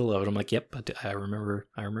saw the still of it, I'm like, yep, I remember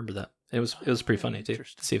that. It was pretty funny too.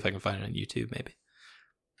 See if I can find it on YouTube maybe.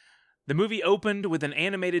 The movie opened with an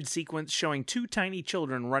animated sequence showing 2 tiny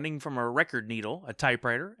children running from a record needle, a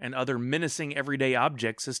typewriter, and other menacing everyday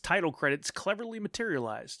objects as title credits cleverly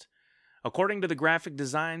materialized. According to the graphic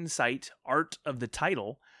design site Art of the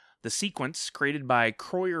Title, the sequence, created by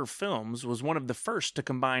Croyer Films, was one of the first to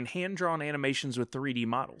combine hand-drawn animations with 3D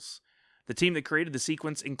models. The team that created the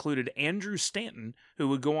sequence included Andrew Stanton, who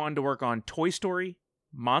would go on to work on Toy Story,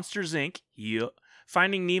 Monsters, Inc.,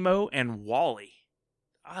 Finding Nemo, and WALL-E.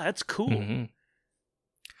 Ah, that's cool. Mm-hmm.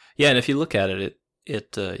 Yeah, and if you look at it,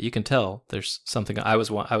 you can tell there's something. I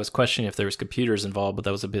was questioning if there was computers involved, but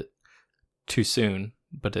that was a bit too soon.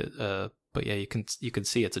 But yeah, you can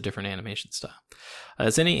see it's a different animation style.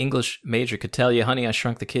 As any English major could tell you, Honey, I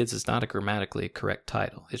Shrunk the Kids is not a grammatically correct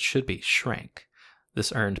title. It should be Shrank.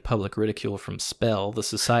 This earned public ridicule from SPELL, the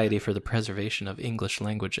Society for the Preservation of English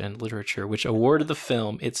Language and Literature, which awarded the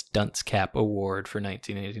film its Dunce Cap Award for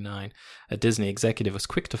 1989. A Disney executive was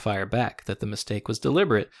quick to fire back that the mistake was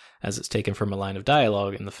deliberate, as it's taken from a line of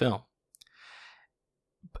dialogue in the film.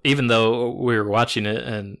 Even though we were watching it,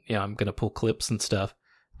 and I'm going to pull clips and stuff,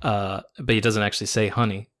 but he doesn't actually say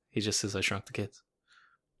honey. He just says, I shrunk the kids.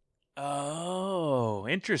 Oh,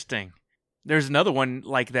 interesting. There's another one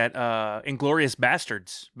like that, Inglourious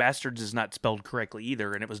Bastards. Bastards is not spelled correctly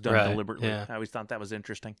either, and it was done deliberately. Yeah. I always thought that was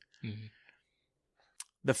interesting. Mm-hmm.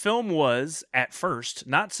 The film was, at first,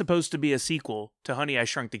 not supposed to be a sequel to Honey, I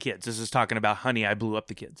Shrunk the Kids. This is talking about Honey, I Blew Up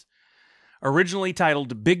the Kids. Originally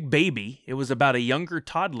titled Big Baby, it was about a younger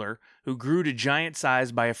toddler who grew to giant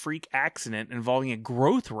size by a freak accident involving a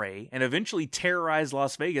growth ray and eventually terrorized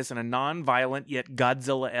Las Vegas in a non-violent yet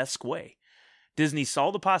Godzilla-esque way. Disney saw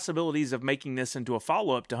the possibilities of making this into a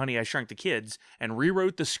follow-up to Honey, I Shrunk the Kids and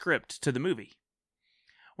rewrote the script to the movie.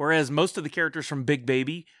 Whereas most of the characters from Big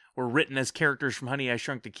Baby were written as characters from Honey, I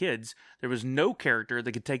Shrunk the Kids, there was no character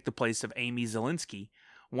that could take the place of Amy Zielinski,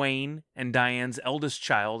 Wayne and Diane's eldest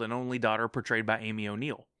child and only daughter, portrayed by Amy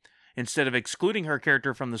O'Neill. Instead of excluding her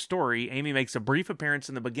character from the story, Amy makes a brief appearance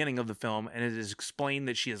in the beginning of the film, and it is explained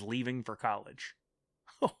that she is leaving for college.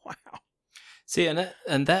 Oh, wow. See, and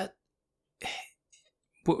that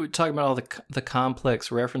we're talking about all the complex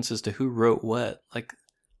references to who wrote what. Like,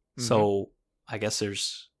 mm-hmm. So I guess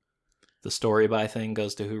there's the story by thing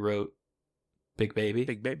goes to who wrote Big Baby.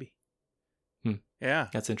 Big Baby. Yeah.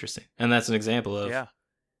 That's interesting. And that's an example of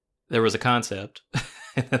there was a concept,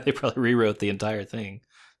 and then they probably rewrote the entire thing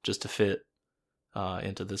just to fit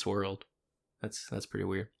into this world. That's pretty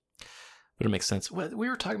weird. But it makes sense. We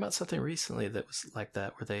were talking about something recently that was like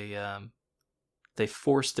that, where they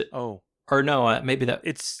forced it. Oh. Or no, maybe that...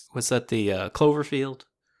 Was that the Cloverfield?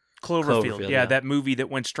 Cloverfield, yeah. That movie that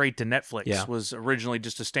went straight to Netflix was originally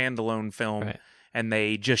just a standalone film. Right. And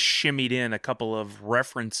they just shimmied in a couple of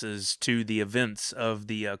references to the events of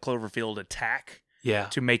the Cloverfield attack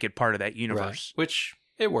to make it part of that universe. Right. Which,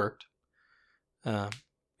 it worked.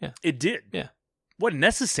 It did. Yeah. Wasn't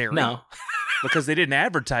necessary. No. Because they didn't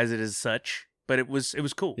advertise it as such, but it was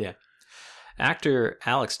cool. Yeah. Actor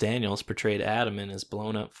Alex Daniels portrayed Adam in his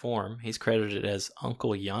blown-up form. He's credited as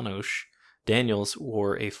Uncle Janosch. Daniels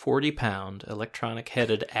wore a 40-pound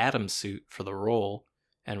electronic-headed Adam suit for the role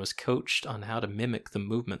and was coached on how to mimic the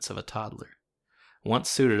movements of a toddler. Once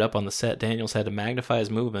suited up on the set, Daniels had to magnify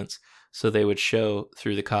his movements so they would show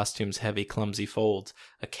through the costume's heavy, clumsy folds.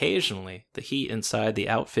 Occasionally, the heat inside the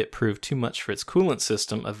outfit proved too much for its coolant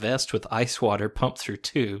system, a vest with ice water pumped through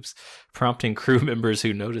tubes, prompting crew members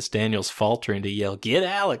who noticed Daniels faltering to yell, "Get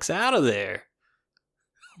Alex out of there!"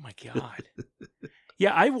 Oh my God.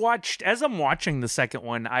 Yeah, as I'm watching the second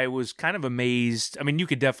one, I was kind of amazed. I mean, you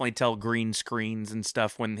could definitely tell green screens and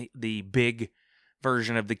stuff when the big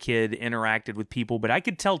version of the kid interacted with people, but I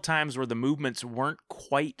could tell times where the movements weren't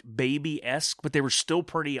quite baby-esque, but they were still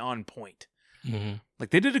pretty on point. Mm-hmm.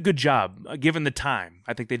 Like, they did a good job, given the time.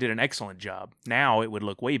 I think they did an excellent job. Now it would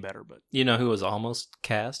look way better, but... You know who was almost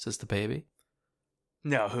cast as the baby?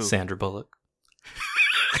 No, who? Sandra Bullock.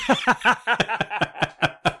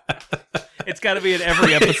 It's got to be in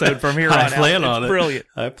every episode from here on out. I plan on it. Brilliant.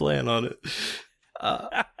 I plan on it.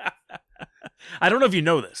 I don't know if you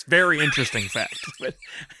know this. Very interesting fact. But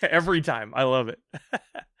every time. I love it.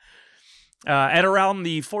 At around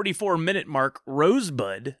the 44-minute mark,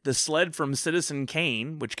 Rosebud, the sled from Citizen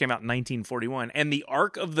Kane, which came out in 1941, and the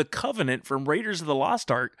Ark of the Covenant from Raiders of the Lost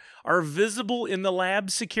Ark are visible in the lab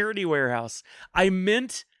security warehouse. I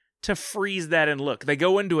meant to freeze that and look. They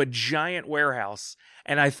go into a giant warehouse,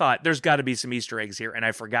 and I thought, there's got to be some Easter eggs here, and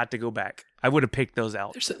I forgot to go back. I would have picked those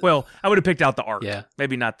out. I would have picked out the Ark. Yeah.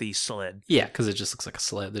 Maybe not the sled. Yeah, because it just looks like a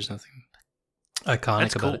sled. There's nothing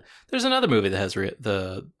iconic about it. There's another movie that has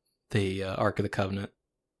the Ark of the Covenant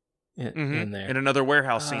in there. In another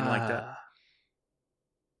warehouse scene like that.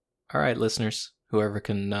 All right, listeners. Whoever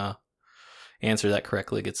can answer that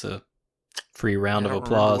correctly gets a free round of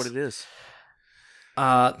applause. What it is.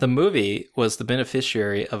 The movie was the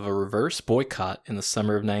beneficiary of a reverse boycott in the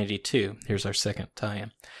summer of '92. Here's our second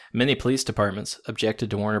tie-in. Many police departments objected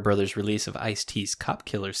to Warner Brothers' release of Ice-T's Cop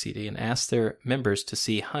Killer CD and asked their members to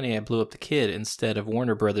see Honey, I Blew Up the Kid instead of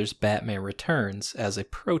Warner Brothers' Batman Returns as a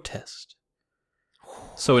protest.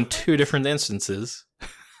 So in two different instances,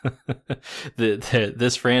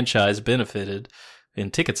 this franchise benefited in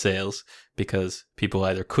ticket sales because people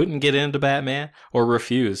either couldn't get into Batman or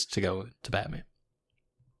refused to go to Batman.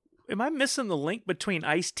 Am I missing the link between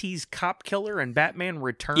Ice-T's Cop Killer and Batman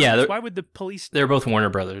Returns? Yeah, why would the police... They're both Warner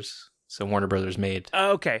Brothers. So Warner Brothers made...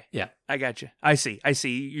 Oh, okay. Yeah. I got you. I see.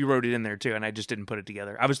 You wrote it in there too, and I just didn't put it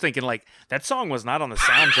together. I was thinking, like, that song was not on the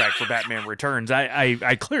soundtrack for Batman Returns.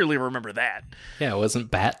 I clearly remember that. Yeah, wasn't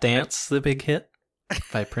Bat Dance the big hit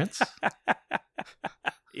by Prince?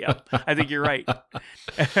 Yeah, I think you're right.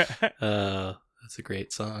 That's a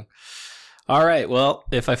great song. All right, well,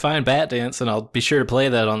 if I find Bat Dance, and I'll be sure to play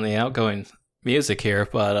that on the outgoing music here,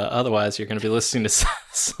 but otherwise you're going to be listening to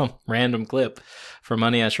some random clip from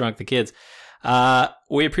Honey, I Shrunk the Kids.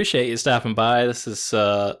 We appreciate you stopping by. This is,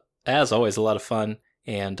 as always, a lot of fun,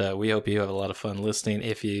 and we hope you have a lot of fun listening.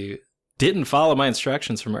 If you didn't follow my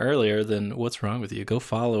instructions from earlier, then what's wrong with you? Go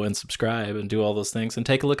follow and subscribe and do all those things, and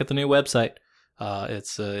take a look at the new website.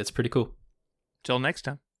 It's pretty cool. Till next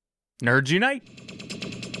time, Nerds Unite!